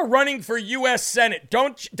 You are running for U.S. Senate.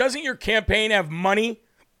 Doesn't your campaign have money?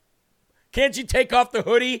 Can't you take off the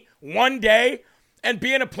hoodie one day and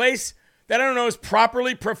be in a place that I don't know is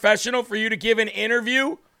properly professional for you to give an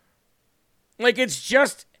interview? Like, it's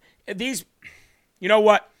just these. You know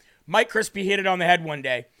what? Mike Crispy hit it on the head one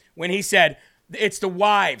day when he said it's the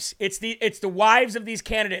wives. It's the wives of these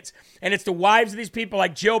candidates, and it's the wives of these people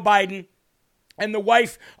like Joe Biden and the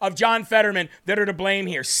wife of John Fetterman that are to blame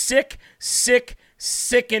here. Sick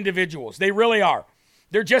individuals. They really are.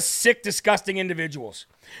 They're just sick, disgusting individuals.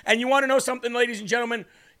 And you want to know something, ladies and gentlemen?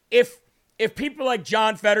 If people like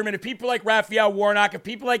John Fetterman, if people like Raphael Warnock, if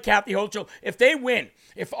people like Kathy Hochul, if they win,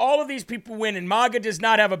 if all of these people win and MAGA does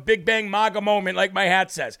not have a Big Bang MAGA moment like my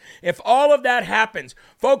hat says, if all of that happens,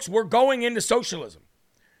 folks, we're going into socialism.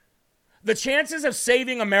 The chances of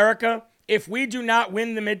saving America, if we do not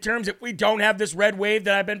win the midterms, if we don't have this red wave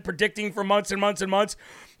that I've been predicting for months and months and months,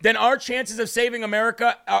 then our chances of saving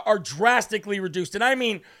America are drastically reduced. And I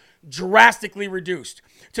mean drastically reduced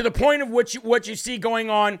to the point of what you see going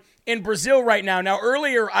on in Brazil right now. Now,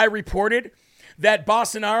 earlier I reported that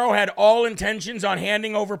Bolsonaro had all intentions on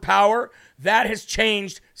handing over power. That has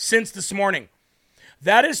changed since this morning.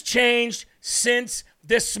 That has changed since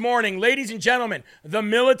this morning. Ladies and gentlemen, the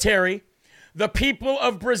military, the people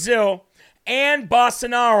of Brazil, and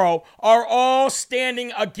Bolsonaro are all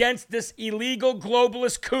standing against this illegal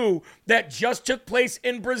globalist coup that just took place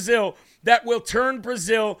in Brazil that will turn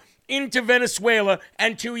Brazil into Venezuela,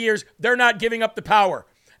 and 2 years, they're not giving up the power.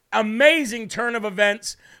 Amazing turn of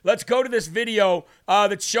events. Let's go to this video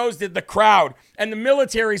that shows the crowd. And the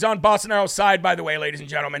military's on Bolsonaro's side, by the way, ladies and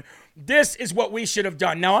gentlemen. This is what we should have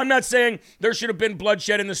done. Now, I'm not saying there should have been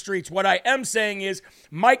bloodshed in the streets. What I am saying is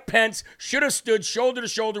Mike Pence should have stood shoulder to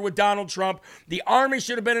shoulder with Donald Trump. The army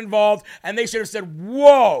should have been involved, and they should have said,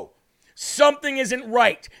 whoa, something isn't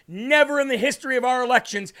right. Never in the history of our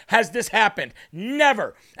elections has this happened.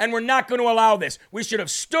 Never. And we're not going to allow this. We should have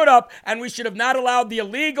stood up, and we should have not allowed the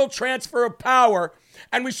illegal transfer of power,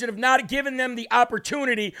 and we should have not given them the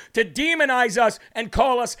opportunity to demonize us and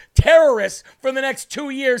call us terrorists for the next 2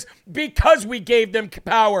 years because we gave them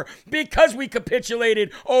power, because we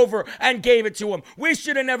capitulated over and gave it to them. We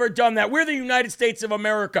should have never done that. We're the United States of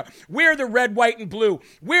America. We're the red, white, and blue.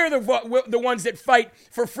 We're the ones that fight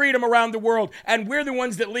for freedom around the world, and we're the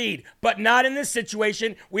ones that lead. But not in this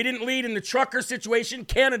situation. We didn't lead in the trucker situation.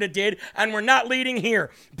 Canada did, and we're not leading here.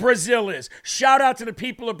 Brazil is. Shout out to the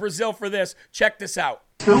people of Brazil for this. Check this out.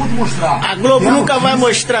 A Globo nunca vai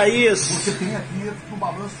mostrar isso.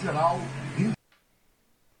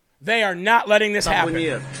 They are not letting this happen.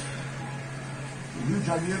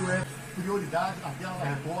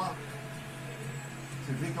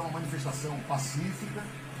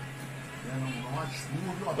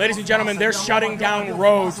 Ladies and gentlemen, they're shutting down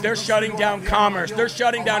roads. They're shutting down commerce. They're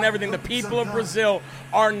shutting down everything. The people of Brazil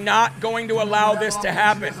are not going to allow this to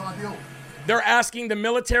happen. They're asking the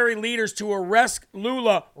military leaders to arrest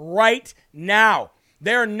Lula right now.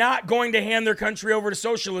 They're not going to hand their country over to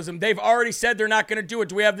socialism. They've already said they're not going to do it.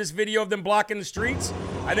 Do we have this video of them blocking the streets?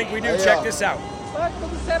 I think we do. Check this out.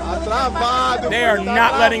 They are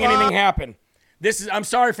not letting anything happen. I'm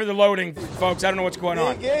sorry for the loading, folks. I don't know what's going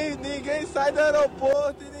on.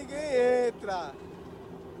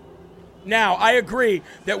 Now, I agree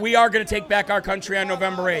that we are going to take back our country on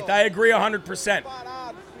November 8th. I agree 100%.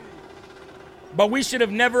 But we should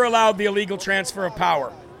have never allowed the illegal transfer of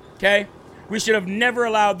power, okay? We should have never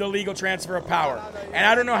allowed the illegal transfer of power. And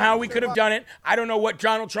I don't know how we could have done it. I don't know what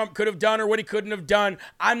Donald Trump could have done or what he couldn't have done.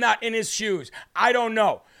 I'm not in his shoes. I don't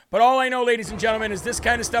know. But all I know, ladies and gentlemen, is this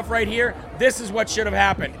kind of stuff right here. This is what should have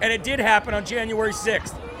happened. And it did happen on January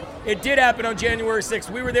 6th. It did happen on January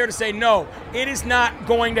 6th. We were there to say, no, it is not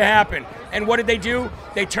going to happen. And what did they do?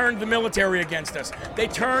 They turned the military against us. They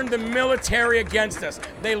turned the military against us.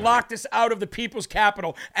 They locked us out of the people's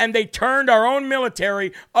capital. And they turned our own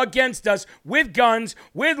military against us with guns,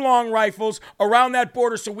 with long rifles around that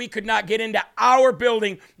border so we could not get into our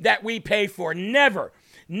building that we pay for. Never.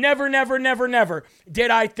 Never, never, never, never did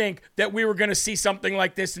I think that we were going to see something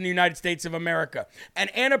like this in the United States of America. And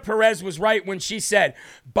Anna Perez was right when she said,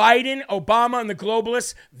 Biden, Obama, and the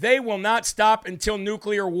globalists, they will not stop until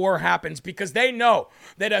nuclear war happens because they know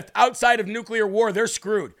that outside of nuclear war, they're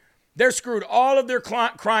screwed. They're screwed. All of their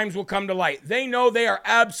crimes will come to light. They know they are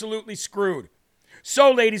absolutely screwed. So,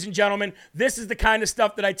 ladies and gentlemen, this is the kind of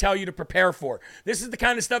stuff that I tell you to prepare for. This is the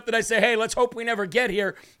kind of stuff that I say, hey, let's hope we never get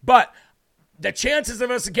here. But the chances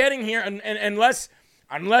of us getting here,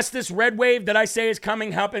 unless this red wave that I say is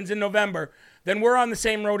coming happens in November, then we're on the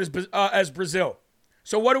same road as Brazil.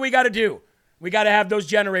 So what do we got to do? We got to have those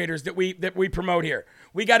generators that we promote here.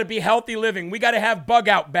 We got to be healthy living. We got to have bug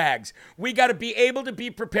out bags. We got to be able to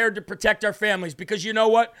be prepared to protect our families because you know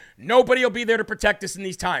what? Nobody will be there to protect us in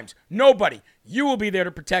these times. Nobody. You will be there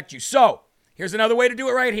to protect you. So here's another way to do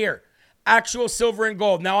it right here. Actual silver and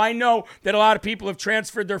gold. Now, I know that a lot of people have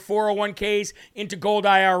transferred their 401ks into gold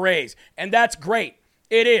IRAs, and that's great.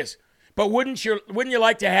 It is. But wouldn't you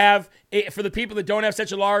like to have, for the people that don't have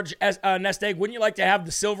such a large nest egg, wouldn't you like to have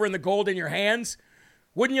the silver and the gold in your hands?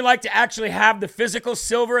 Wouldn't you like to actually have the physical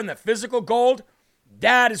silver and the physical gold?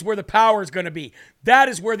 That is where the power is going to be. That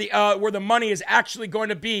is where the money is actually going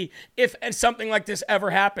to be if something like this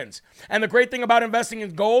ever happens. And the great thing about investing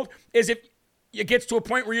in gold is if it gets to a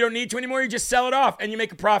point where you don't need to anymore, you just sell it off and you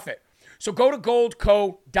make a profit. So go to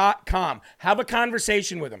goldco.com. Have a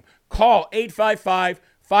conversation with them. Call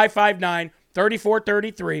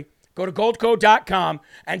 855-559-3433. Go to goldco.com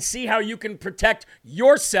and see how you can protect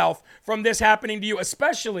yourself from this happening to you,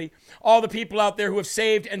 especially all the people out there who have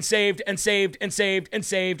saved and saved and saved and saved and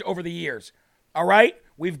saved over the years. All right?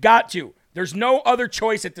 We've got to. There's no other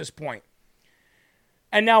choice at this point.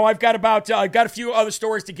 And now I've got a few other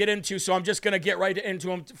stories to get into, so I'm just going to get right into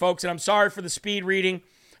them, folks. And I'm sorry for the speed reading,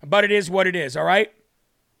 but it is what it is, all right?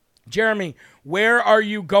 Jeremy, where are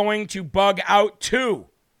you going to bug out to?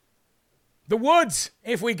 The woods,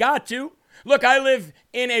 if we got to. Look, I live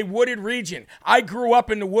in a wooded region. I grew up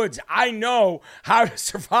in the woods. I know how to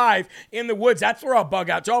survive in the woods. That's where I'll bug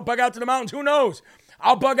out. So I'll bug out to the mountains. Who knows?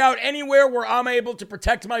 I'll bug out anywhere where I'm able to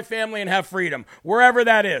protect my family and have freedom, wherever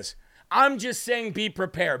that is. I'm just saying be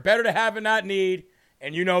prepared. Better to have and not need,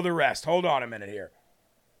 and you know the rest. Hold on a minute here.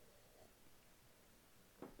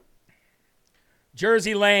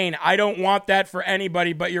 Jersey Lane, I don't want that for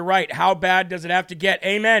anybody, but you're right. How bad does it have to get?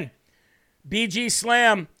 Amen. BG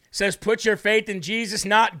Slam says, put your faith in Jesus,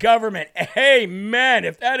 not government. Amen.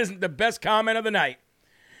 If that isn't the best comment of the night.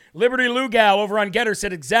 Liberty Lugal over on Getter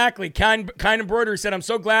said, exactly. Kind Embroidery said, I'm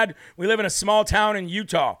so glad we live in a small town in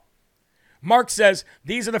Utah. Mark says,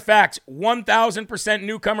 these are the facts. 1,000%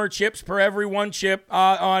 newcomer chips per every one chip.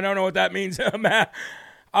 I don't know what that means.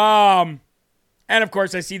 And, of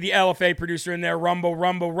course, I see the LFA producer in there, Rumble,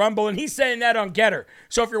 Rumble, Rumble, and he's saying that on Getter.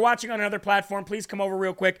 So if you're watching on another platform, please come over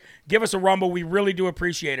real quick. Give us a Rumble. We really do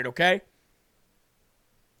appreciate it, okay?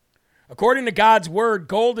 According to God's word,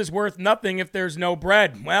 gold is worth nothing if there's no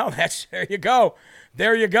bread. Well, there you go.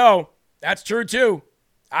 There you go. That's true, too.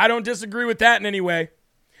 I don't disagree with that in any way.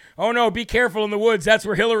 Oh, no, be careful in the woods. That's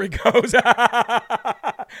where Hillary goes.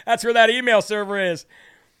 That's where that email server is.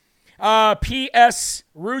 P.S.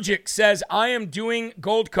 Rujic says, I am doing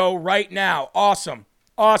Goldco right now. Awesome.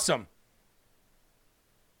 Awesome.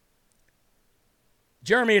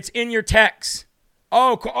 Jeremy, it's in your text.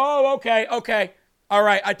 Oh, okay. All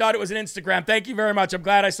right. I thought it was an Instagram. Thank you very much. I'm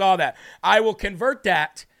glad I saw that. I will convert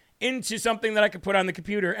that into something that I can put on the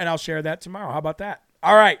computer, and I'll share that tomorrow. How about that?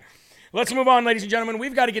 All right. Let's move on, ladies and gentlemen.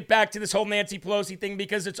 We've got to get back to this whole Nancy Pelosi thing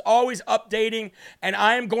because it's always updating, and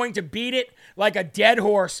I am going to beat it like a dead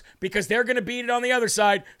horse because they're going to beat it on the other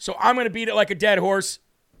side, so I'm going to beat it like a dead horse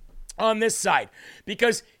on this side.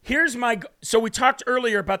 Because so we talked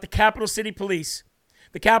earlier about the Capitol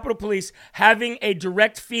Police having a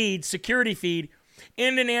direct feed, security feed,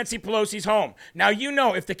 into Nancy Pelosi's home. Now, you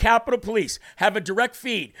know, if the Capitol Police have a direct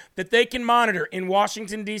feed that they can monitor in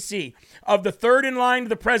Washington, D.C., of the third in line to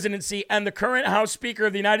the presidency and the current House Speaker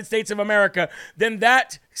of the United States of America, then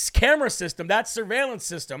that camera system, that surveillance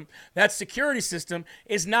system, that security system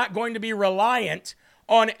is not going to be reliant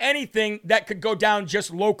on anything that could go down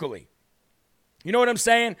just locally. You know what I'm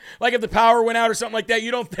saying? Like if the power went out or something like that, you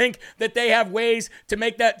don't think that they have ways to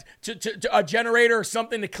make that to a generator or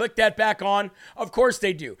something to click that back on? Of course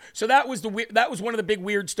they do. So that was one of the big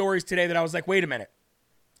weird stories today that I was like, wait a minute.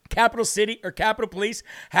 Capitol Police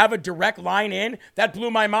have a direct line in? That blew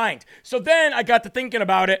my mind. So then I got to thinking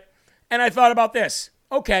about it, and I thought about this.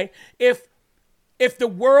 Okay, if the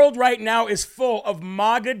world right now is full of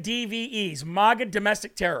MAGA DVEs, MAGA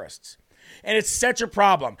domestic terrorists, and it's such a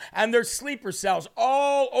problem, and there's sleeper cells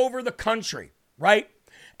all over the country, right?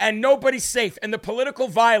 And nobody's safe, and the political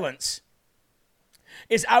violence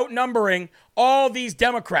is outnumbering all these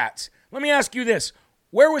Democrats. Let me ask you this.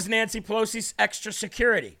 Where was Nancy Pelosi's extra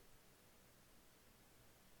security?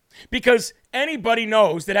 Because anybody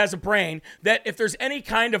knows that has a brain that if there's any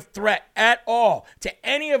kind of threat at all to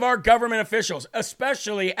any of our government officials,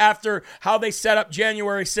 especially after how they set up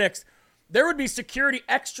January 6th, there would be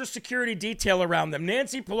extra security detail around them.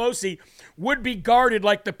 Nancy Pelosi would be guarded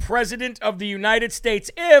like the President of the United States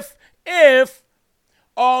if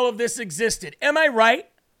all of this existed. Am I right?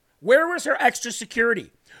 Where was her extra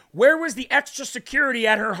security? Where was the extra security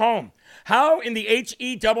at her home? How in the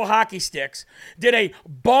HE double hockey sticks did a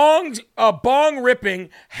bong-ripping,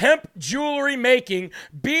 hemp jewelry-making,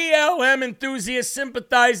 BLM enthusiast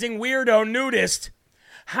sympathizing weirdo nudist,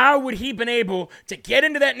 how would he been able to get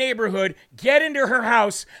into that neighborhood, get into her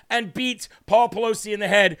house, and beat Paul Pelosi in the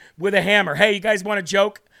head with a hammer? Hey, you guys want a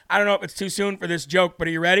joke? I don't know if it's too soon for this joke, but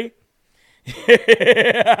are you ready?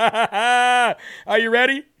 Are you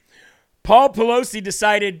ready? Paul Pelosi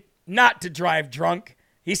decided not to drive drunk.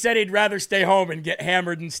 He said he'd rather stay home and get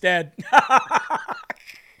hammered instead.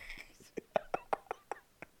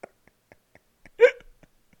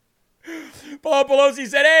 Paul Pelosi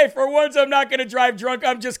said, hey, for once I'm not going to drive drunk.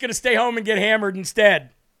 I'm just going to stay home and get hammered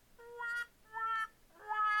instead.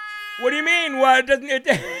 What do you mean? What doesn't it?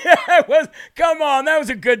 Come on, that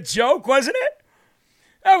was a good joke, wasn't it?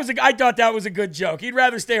 I thought that was a good joke. He'd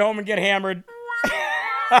rather stay home and get hammered.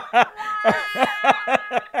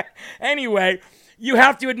 Anyway, you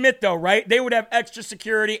have to admit, though, right? They would have extra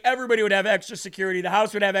security. Everybody would have extra security. The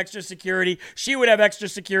house would have extra security. She would have extra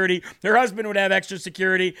security. Her husband would have extra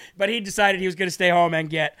security. But he decided he was going to stay home and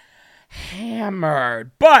get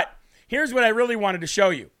hammered. But here's what I really wanted to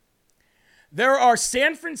show you. There are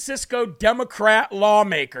San Francisco Democrat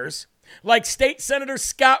lawmakers like State Senator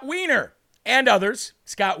Scott Wiener and others.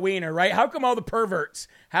 Scott Wiener, right? How come all the perverts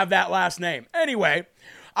have that last name? Anyway,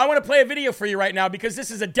 I want to play a video for you right now because this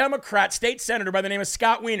is a Democrat state senator by the name of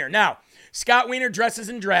Scott Wiener. Now, Scott Wiener dresses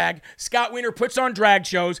in drag. Scott Wiener puts on drag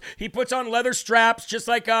shows. He puts on leather straps just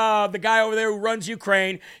like the guy over there who runs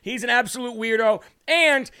Ukraine. He's an absolute weirdo.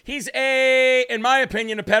 And he's in my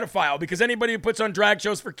opinion, a pedophile because anybody who puts on drag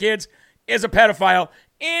shows for kids is a pedophile,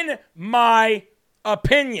 in my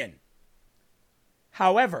opinion.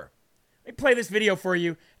 However, let me play this video for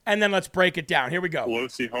you and then let's break it down. Here we go.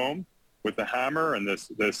 Pelosi home with the hammer and this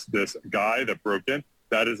guy that broke in.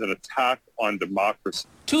 That is an attack on democracy.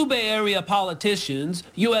 Two Bay Area politicians,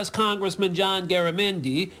 U.S. Congressman John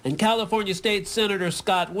Garamendi and California State Senator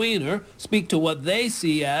Scott Wiener, speak to what they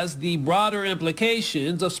see as the broader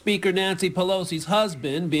implications of Speaker Nancy Pelosi's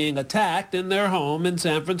husband being attacked in their home in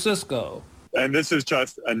San Francisco. And this is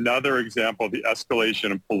just another example of the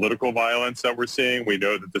escalation of political violence that we're seeing. We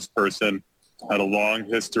know that this person had a long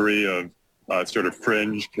history of sort of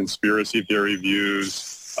fringe conspiracy theory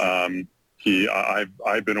views.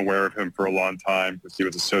 I've been aware of him for a long time because he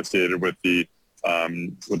was associated with the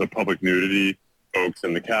public nudity folks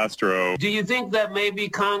in the Castro. Do you think that maybe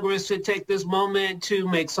Congress should take this moment to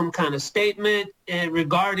make some kind of statement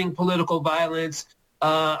regarding political violence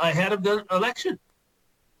ahead of the election?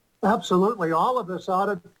 Absolutely. All of us ought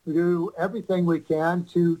to do everything we can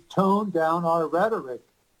to tone down our rhetoric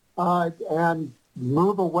and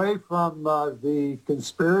move away from the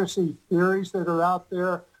conspiracy theories that are out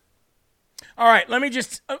there. All right, let me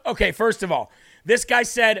just, okay, first of all, this guy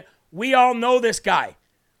said, we all know this guy.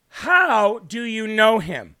 How do you know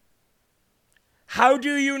him? How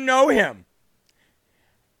do you know him?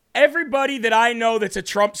 Everybody that I know that's a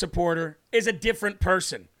Trump supporter is a different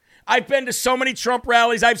person. I've been to so many Trump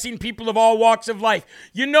rallies. I've seen people of all walks of life.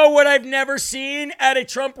 You know what I've never seen at a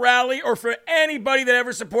Trump rally or for anybody that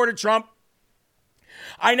ever supported Trump?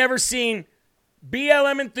 I never seen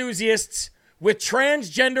BLM enthusiasts with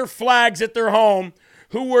transgender flags at their home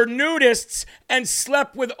who were nudists and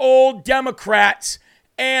slept with old Democrats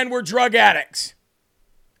and were drug addicts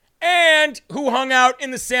and who hung out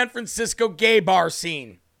in the San Francisco gay bar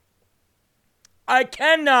scene. I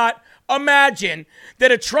cannot imagine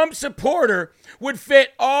that a Trump supporter would fit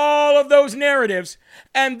all of those narratives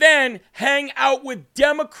and then hang out with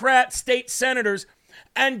Democrat state senators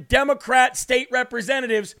and Democrat state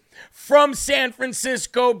representatives from San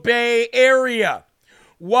Francisco Bay Area.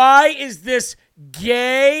 Why is this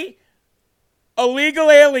gay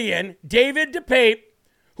illegal alien, David DePape,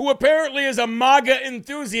 who apparently is a MAGA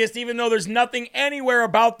enthusiast, even though there's nothing anywhere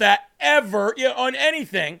about that ever on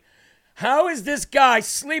anything, how is this guy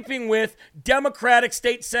sleeping with Democratic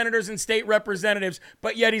state senators and state representatives,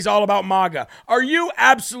 but yet he's all about MAGA? Are you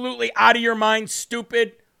absolutely out of your mind,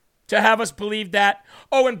 stupid, to have us believe that?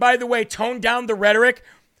 Oh, and by the way, tone down the rhetoric.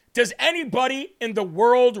 Does anybody in the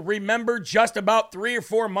world remember just about 3 or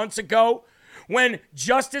 4 months ago when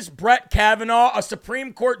Justice Brett Kavanaugh, a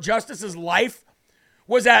Supreme Court justice's life,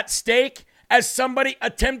 was at stake as somebody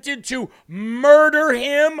attempted to murder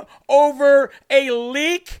him over a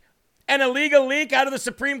leak, an illegal leak out of the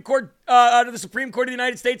Supreme Court of the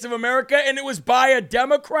United States of America, and it was by a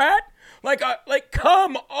Democrat? Like,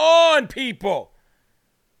 come on, people.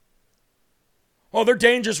 Oh, their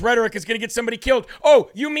dangerous rhetoric is going to get somebody killed. Oh,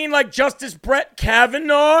 you mean like Justice Brett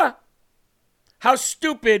Kavanaugh? How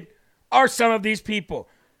stupid are some of these people?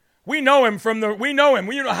 We know him.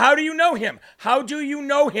 How do you know him? How do you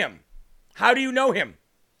know him? How do you know him?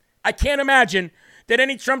 I can't imagine that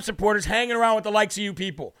any Trump supporters hanging around with the likes of you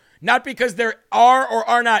people. Not because they are or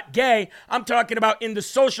are not gay. I'm talking about in the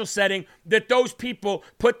social setting that those people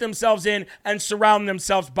put themselves in and surround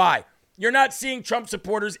themselves by. You're not seeing Trump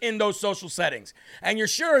supporters in those social settings. And you're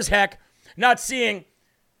sure as heck not seeing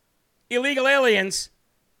illegal aliens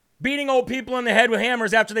beating old people in the head with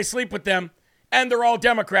hammers after they sleep with them. And they're all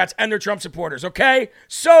Democrats and they're Trump supporters, okay?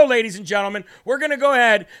 So, ladies and gentlemen, we're going to go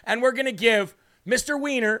ahead and we're going to give Mr.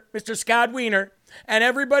 Wiener, Mr. Scott Wiener, and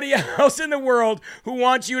everybody else in the world who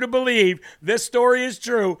wants you to believe this story is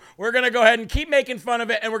true, we're going to go ahead and keep making fun of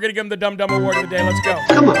it, and we're going to give them the Dum Dum Award of the day. Let's go.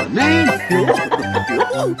 Come on, man.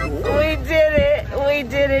 We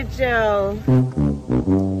did it, Joe.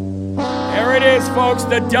 There it is, folks,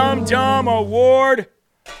 the Dum Dum Award.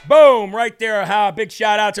 Boom, right there. Big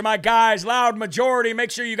shout out to my guys, Loud Majority.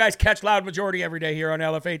 Make sure you guys catch Loud Majority every day here on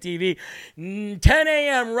LFA TV. 10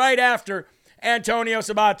 a.m. right after Antonio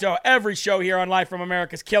Sabato. Every show here on Live from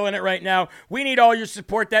America is killing it right now. We need all your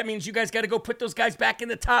support. That means you guys got to go put those guys back in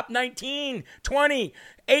the top 19, 20,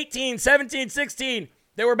 18, 17, 16.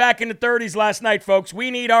 They were back in the 30s last night, folks.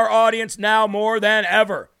 We need our audience now more than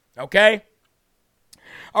ever. Okay?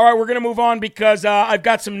 All right, we're going to move on because I've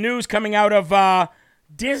got some news coming out of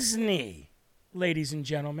Disney, ladies and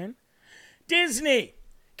gentlemen. Disney.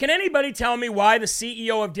 Can anybody tell me why the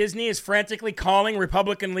CEO of Disney is frantically calling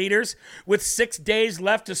Republican leaders with 6 days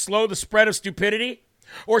left to slow the spread of stupidity?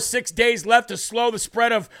 Or 6 days left to slow the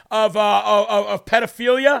spread of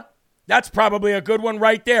pedophilia? That's probably a good one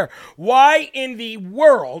right there. Why in the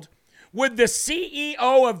world would the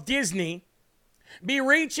CEO of Disney be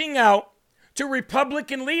reaching out to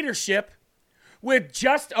Republican leadership with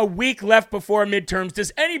just a week left before midterms?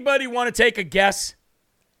 Does anybody want to take a guess?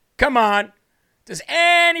 Come on. Does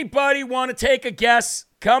anybody want to take a guess?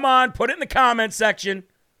 Come on, put it in the comment section.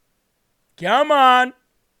 Come on.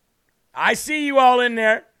 I see you all in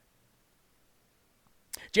there.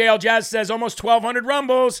 JL Jazz says almost 1,200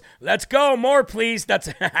 rumbles. Let's go. More, please. That's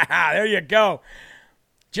there you go.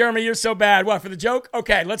 Jeremy, you're so bad. What, for the joke?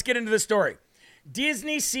 Okay, let's get into the story.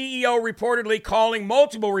 Disney CEO reportedly calling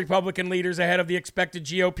multiple Republican leaders ahead of the expected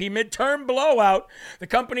GOP midterm blowout. The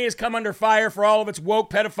company has come under fire for all of its woke,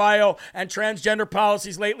 pedophile, and transgender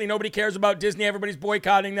policies lately. Nobody cares about Disney. Everybody's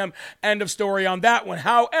boycotting them. End of story on that one.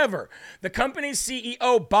 However, the company's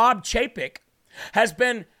CEO, Bob Chapek, has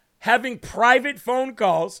been having private phone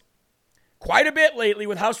calls quite a bit lately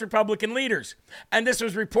with House Republican leaders. And this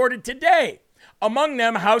was reported today. Among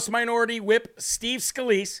them, House Minority Whip Steve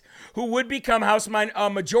Scalise, who would become House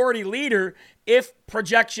Majority Leader if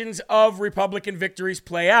projections of Republican victories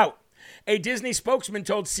play out. A Disney spokesman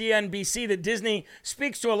told CNBC that Disney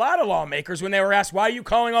speaks to a lot of lawmakers when they were asked, why are you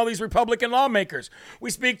calling all these Republican lawmakers? We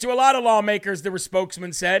speak to a lot of lawmakers, the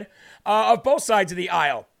spokesman said, of both sides of the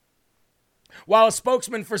aisle. While a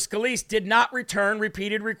spokesman for Scalise did not return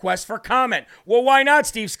repeated requests for comment. Well, why not,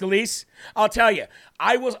 Steve Scalise? I'll tell you,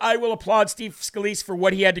 I will applaud Steve Scalise for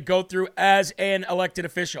what he had to go through as an elected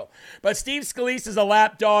official. But Steve Scalise is a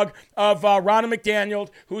lapdog of Ronna McDaniel,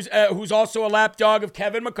 who's also a lapdog of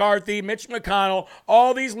Kevin McCarthy, Mitch McConnell.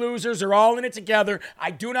 All these losers are all in it together.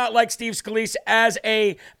 I do not like Steve Scalise as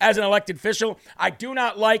an elected official. I do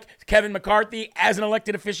not like Kevin McCarthy as an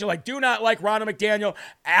elected official. I do not like Ronna McDaniel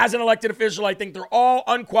as an elected official. I think they're all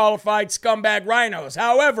unqualified scumbag rhinos.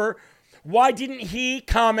 However, why didn't he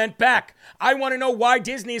comment back? I want to know why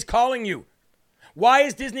Disney is calling you. Why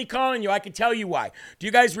is Disney calling you? I can tell you why. Do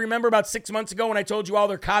you guys remember about 6 months ago when I told you all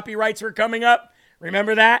their copyrights were coming up?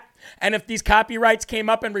 Remember that? And if these copyrights came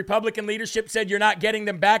up and Republican leadership said you're not getting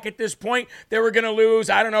them back at this point, they were going to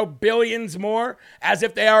lose, billions more, as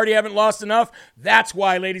if they already haven't lost enough. That's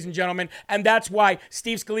why, ladies and gentlemen, and that's why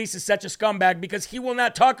Steve Scalise is such a scumbag, because he will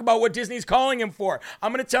not talk about what Disney's calling him for.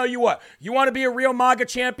 I'm going to tell you what, you want to be a real MAGA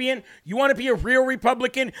champion? You want to be a real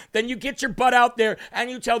Republican? Then you get your butt out there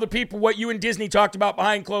and you tell the people what you and Disney talked about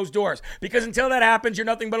behind closed doors. Because until that happens, you're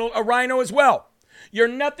nothing but a rhino as well. You're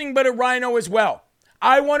nothing but a rhino as well.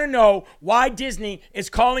 I want to know why Disney is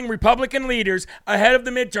calling Republican leaders ahead of the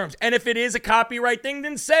midterms. And if it is a copyright thing,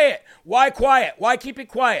 then say it. Why quiet? Why keep it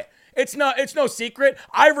quiet? It's no secret.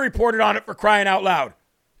 I've reported on it, for crying out loud.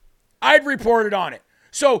 I've reported on it.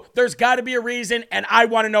 So there's got to be a reason, and I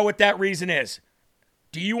want to know what that reason is.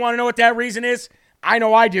 Do you want to know what that reason is? I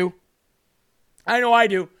know I do. I'm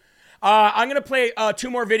going to play 2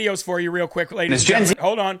 more videos for you real quick, ladies and gentlemen.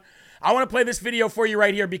 Hold on. I want to play this video for you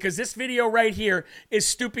right here, because this video right here is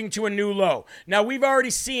stooping to a new low. Now, we've already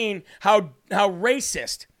seen how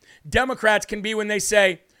racist Democrats can be when they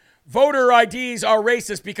say voter IDs are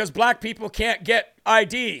racist because black people can't get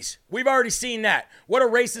IDs. We've already seen that. What a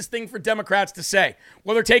racist thing for Democrats to say.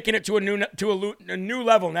 Well, they're taking it to a new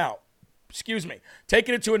level now. Excuse me.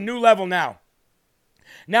 Taking it to a new level now.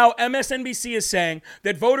 Now, MSNBC is saying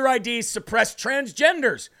that voter IDs suppress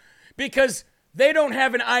transgenders because they don't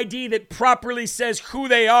have an ID that properly says who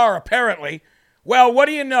they are, apparently. Well, what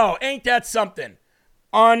do you know? Ain't that something?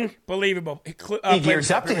 Unbelievable.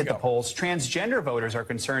 Gears up to hit the polls. Transgender voters are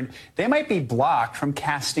concerned they might be blocked from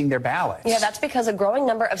casting their ballots. Yeah, that's because a growing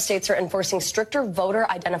number of states are enforcing stricter voter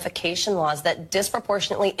identification laws that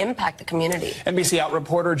disproportionately impact the community. NBC Out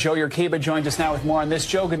reporter Joe Yerkeba joins us now with more on this.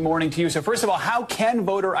 Joe, good morning to you. So first of all, how can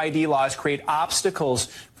voter ID laws create obstacles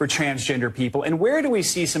for transgender people? And where do we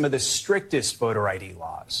see some of the strictest voter ID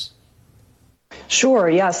laws? Sure,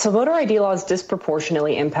 yeah. So voter ID laws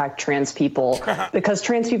disproportionately impact trans people because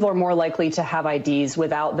trans people are more likely to have IDs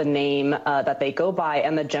without the name that they go by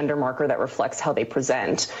and the gender marker that reflects how they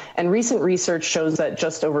present. And recent research shows that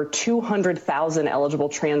just over 200,000 eligible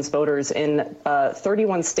trans voters in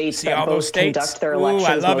 31 states that both conduct their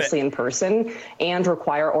elections mostly in person and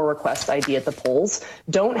require or request ID at the polls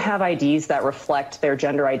don't have IDs that reflect their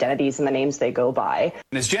gender identities and the names they go by.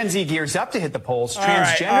 And as Gen Z gears up to hit the polls,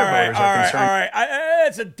 transgender voters are concerned. right.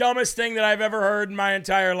 It's the dumbest thing that I've ever heard in my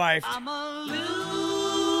entire life.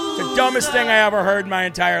 It's the dumbest thing I ever heard in my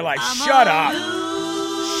entire life. Shut up.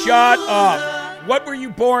 Shut up. What were you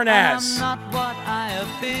born as?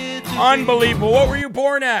 Unbelievable. What were you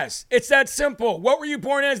born as? It's that simple. What were you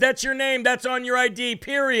born as? That's your name. That's on your ID.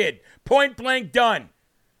 Period. Point blank done.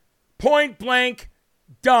 Point blank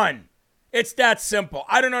done. It's that simple.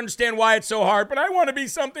 I don't understand why it's so hard, but I want to be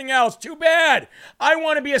something else. Too bad. I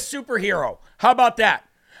want to be a superhero. How about that?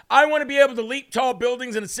 I want to be able to leap tall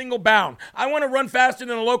buildings in a single bound. I want to run faster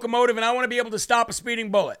than a locomotive, and I want to be able to stop a speeding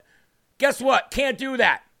bullet. Guess what? Can't do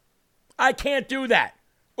that. I can't do that.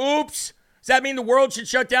 Oops. Does that mean the world should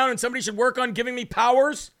shut down and somebody should work on giving me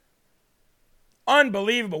powers?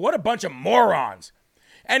 Unbelievable. What a bunch of morons.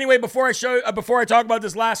 Anyway, before I talk about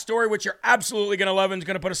this last story, which you're absolutely going to love and is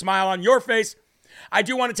going to put a smile on your face, I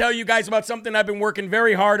do want to tell you guys about something I've been working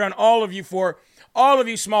very hard on all of you for. All of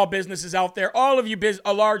you small businesses out there, all of you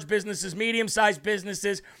large businesses, medium-sized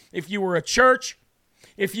businesses, if you were a church,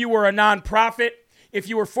 if you were a nonprofit, if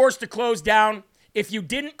you were forced to close down, if you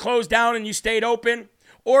didn't close down and you stayed open,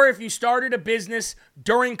 or if you started a business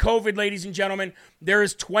during COVID, ladies and gentlemen, there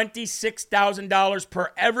is $26,000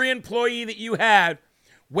 per every employee that you have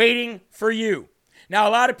waiting for you. Now,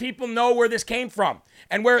 a lot of people know where this came from,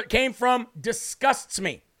 and where it came from disgusts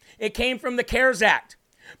me. It came from the CARES Act,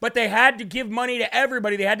 but they had to give money to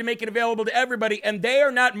everybody. They had to make it available to everybody, and they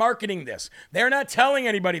are not marketing this. They're not telling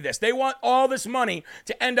anybody this. They want all this money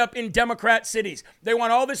to end up in Democrat cities. They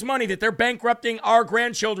want all this money that they're bankrupting our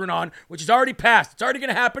grandchildren on, which is already passed. It's already going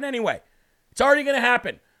to happen anyway. It's already going to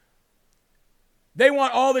happen. They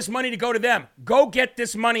want all this money to go to them. Go get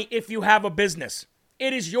this money if you have a business.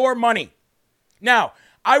 It is your money. Now,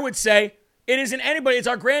 I would say it isn't anybody. It's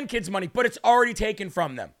our grandkids' money, but it's already taken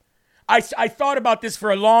from them. I thought about this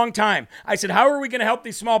for a long time. I said, how are we going to help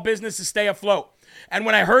these small businesses stay afloat? And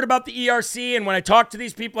when I heard about the ERC and when I talked to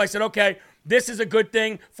these people, I said, okay, this is a good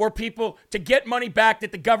thing for people to get money back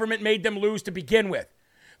that the government made them lose to begin with.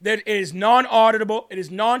 That it is non-auditable, it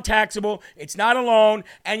is non-taxable, it's not a loan,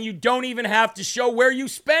 and you don't even have to show where you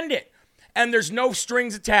spend it. And there's no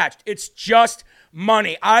strings attached. It's just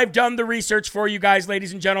money. I've done the research for you guys,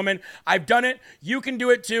 ladies and gentlemen. I've done it. You can do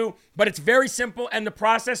it too, but it's very simple, and the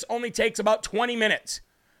process only takes about 20 minutes.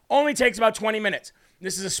 Only takes about 20 minutes.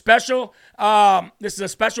 This is a special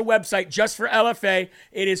website just for LFA.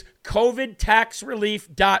 It is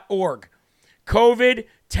covidtaxrelief.org.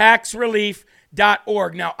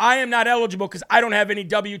 covidtaxrelief.org. Now, I am not eligible because I don't have any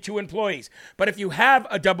W-2 employees. But if you have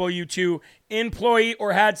a W-2 employee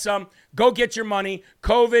or had some, go get your money.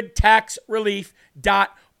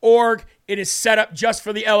 covidtaxrelief.org. It is set up just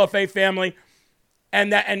for the LFA family.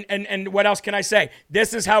 And what else can I say?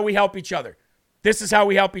 This is how we help each other. This is how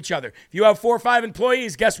we help each other. If you have 4 or 5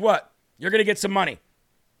 employees, guess what? You're going to get some money.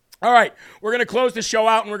 All right, we're going to close the show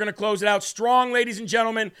out, and we're going to close it out strong, ladies and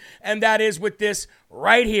gentlemen, and that is with this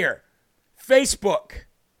right here. Facebook,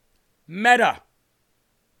 Meta,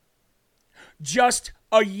 just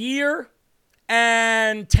a year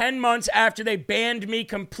and 10 months after they banned me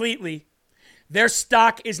completely, their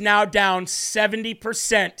stock is now down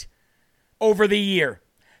 70% over the year.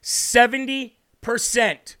 70%.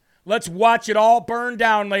 Let's watch it all burn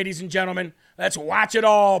down, ladies and gentlemen. Let's watch it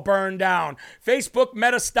all burn down. Facebook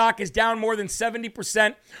Meta stock is down more than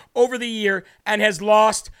 70% over the year and has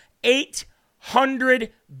lost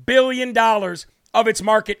 $800 billion of its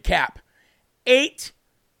market cap.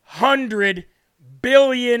 $800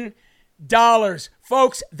 billion.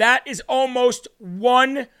 Folks, that is almost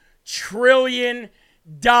 $1 trillion.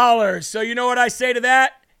 So you know what I say to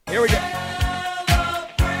that? Here we go.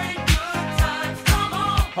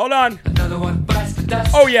 Hold on. Another one bites the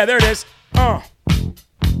dust. Oh, yeah, there it is.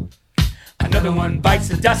 Another one bites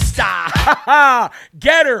the dust.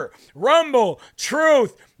 Getter, Rumble,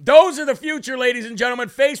 Truth. Those are the future, ladies and gentlemen.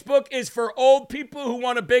 Facebook is for old people who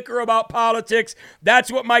want to bicker about politics.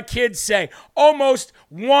 That's what my kids say. Almost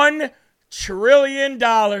 $1 trillion.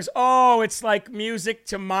 Oh, it's like music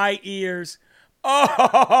to my ears.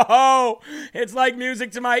 Oh, it's like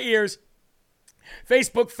music to my ears.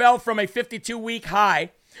 Facebook fell from a 52-week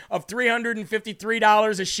high of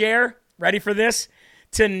 $353 a share. Ready for this?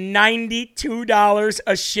 To $92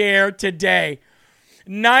 a share today.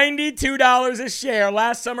 $92 a share.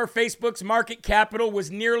 Last summer, Facebook's market capital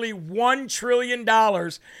was nearly $1 trillion,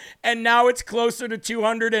 and now it's closer to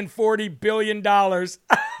 $240 billion. Woo!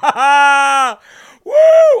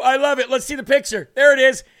 I love it. Let's see the picture. There it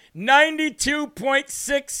is.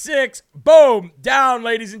 92.66. Boom. Down,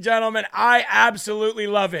 ladies and gentlemen. I absolutely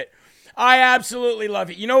love it. I absolutely love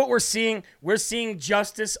it. You know what we're seeing? We're seeing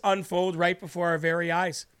justice unfold right before our very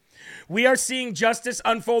eyes. We are seeing justice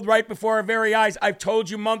unfold right before our very eyes. I've told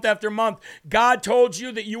you month after month. God told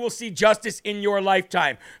you that you will see justice in your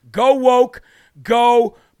lifetime. Go woke,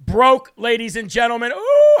 go broke, ladies and gentlemen.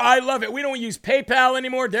 Ooh, I love it. We don't use PayPal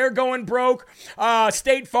anymore. They're going broke.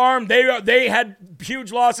 State Farm, they had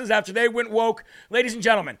huge losses after they went woke. Ladies and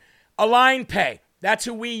gentlemen, Align Pay. That's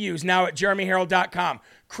who we use now at jeremyherrell.com.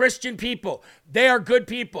 Christian people, they are good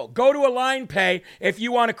people. Go to Align Pay if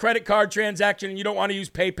you want a credit card transaction and you don't want to use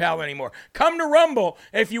PayPal anymore. Come to Rumble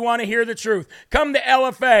if you want to hear the truth. Come to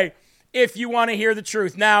LFA if you want to hear the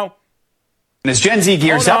truth. Now, as Gen Z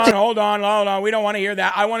gears up to... Hold on. We don't want to hear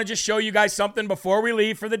that. I want to just show you guys something before we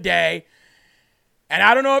leave for the day. And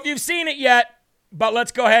I don't know if you've seen it yet, but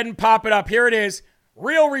let's go ahead and pop it up. Here it is.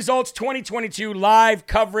 Real Results 2022 live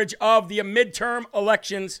coverage of the midterm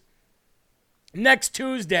elections next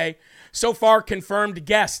Tuesday. So far confirmed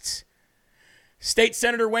guests: State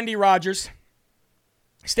Senator Wendy Rogers,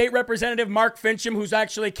 State Representative Mark Fincham, who's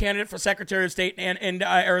actually a candidate for Secretary of State in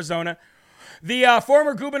Arizona, the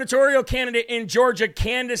former gubernatorial candidate in Georgia,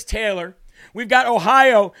 Candace Taylor. We've got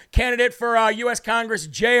Ohio candidate for U.S. Congress,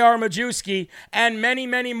 J.R. Majewski, and many,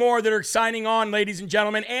 many more that are signing on, ladies and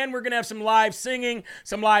gentlemen. And we're going to have some live singing,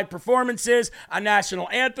 some live performances, a national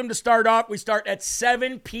anthem to start off. We start at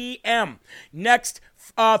 7 p.m. next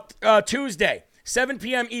Tuesday, 7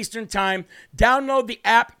 p.m. Eastern Time. Download the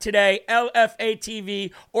app today, LFA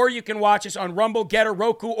TV, or you can watch us on Rumble, Getter,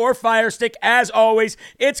 Roku, or Fire Stick. As always,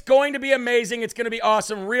 it's going to be amazing. It's going to be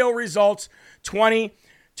awesome. Real Results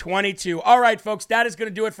 2022. All right, folks, that is going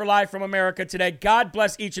to do it for Live from America today. God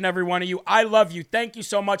bless each and every one of you. I love you. Thank you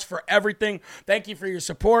so much for everything. Thank you for your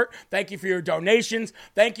support. Thank you for your donations.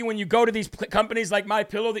 Thank you when you go to these companies like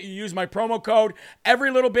MyPillow that you use my promo code. Every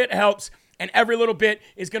little bit helps, and every little bit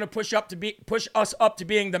is going to push us up to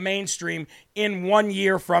being the mainstream in 1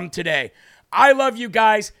 year from today. I love you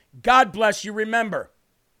guys. God bless you. Remember,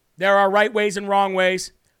 there are right ways and wrong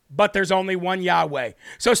ways, but there's only one Yahweh.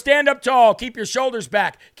 So stand up tall, keep your shoulders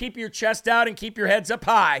back, keep your chest out, and keep your heads up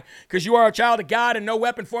high, because you are a child of God, and no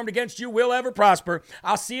weapon formed against you will ever prosper.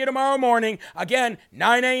 I'll see you tomorrow morning, again,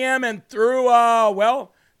 9 a.m. and through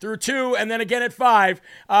 2, and then again at 5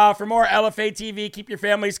 for more LFA TV. Keep your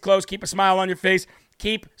families close, keep a smile on your face,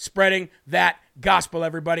 keep spreading that gospel,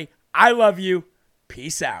 everybody. I love you.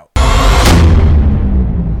 Peace out.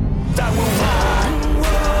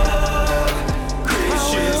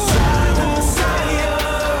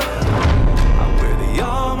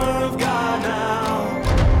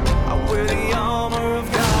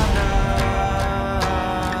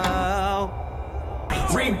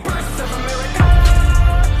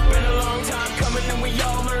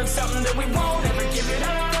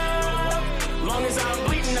 Long as I'm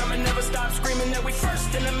bleeding, I'ma never stop screaming that we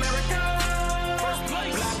first in America.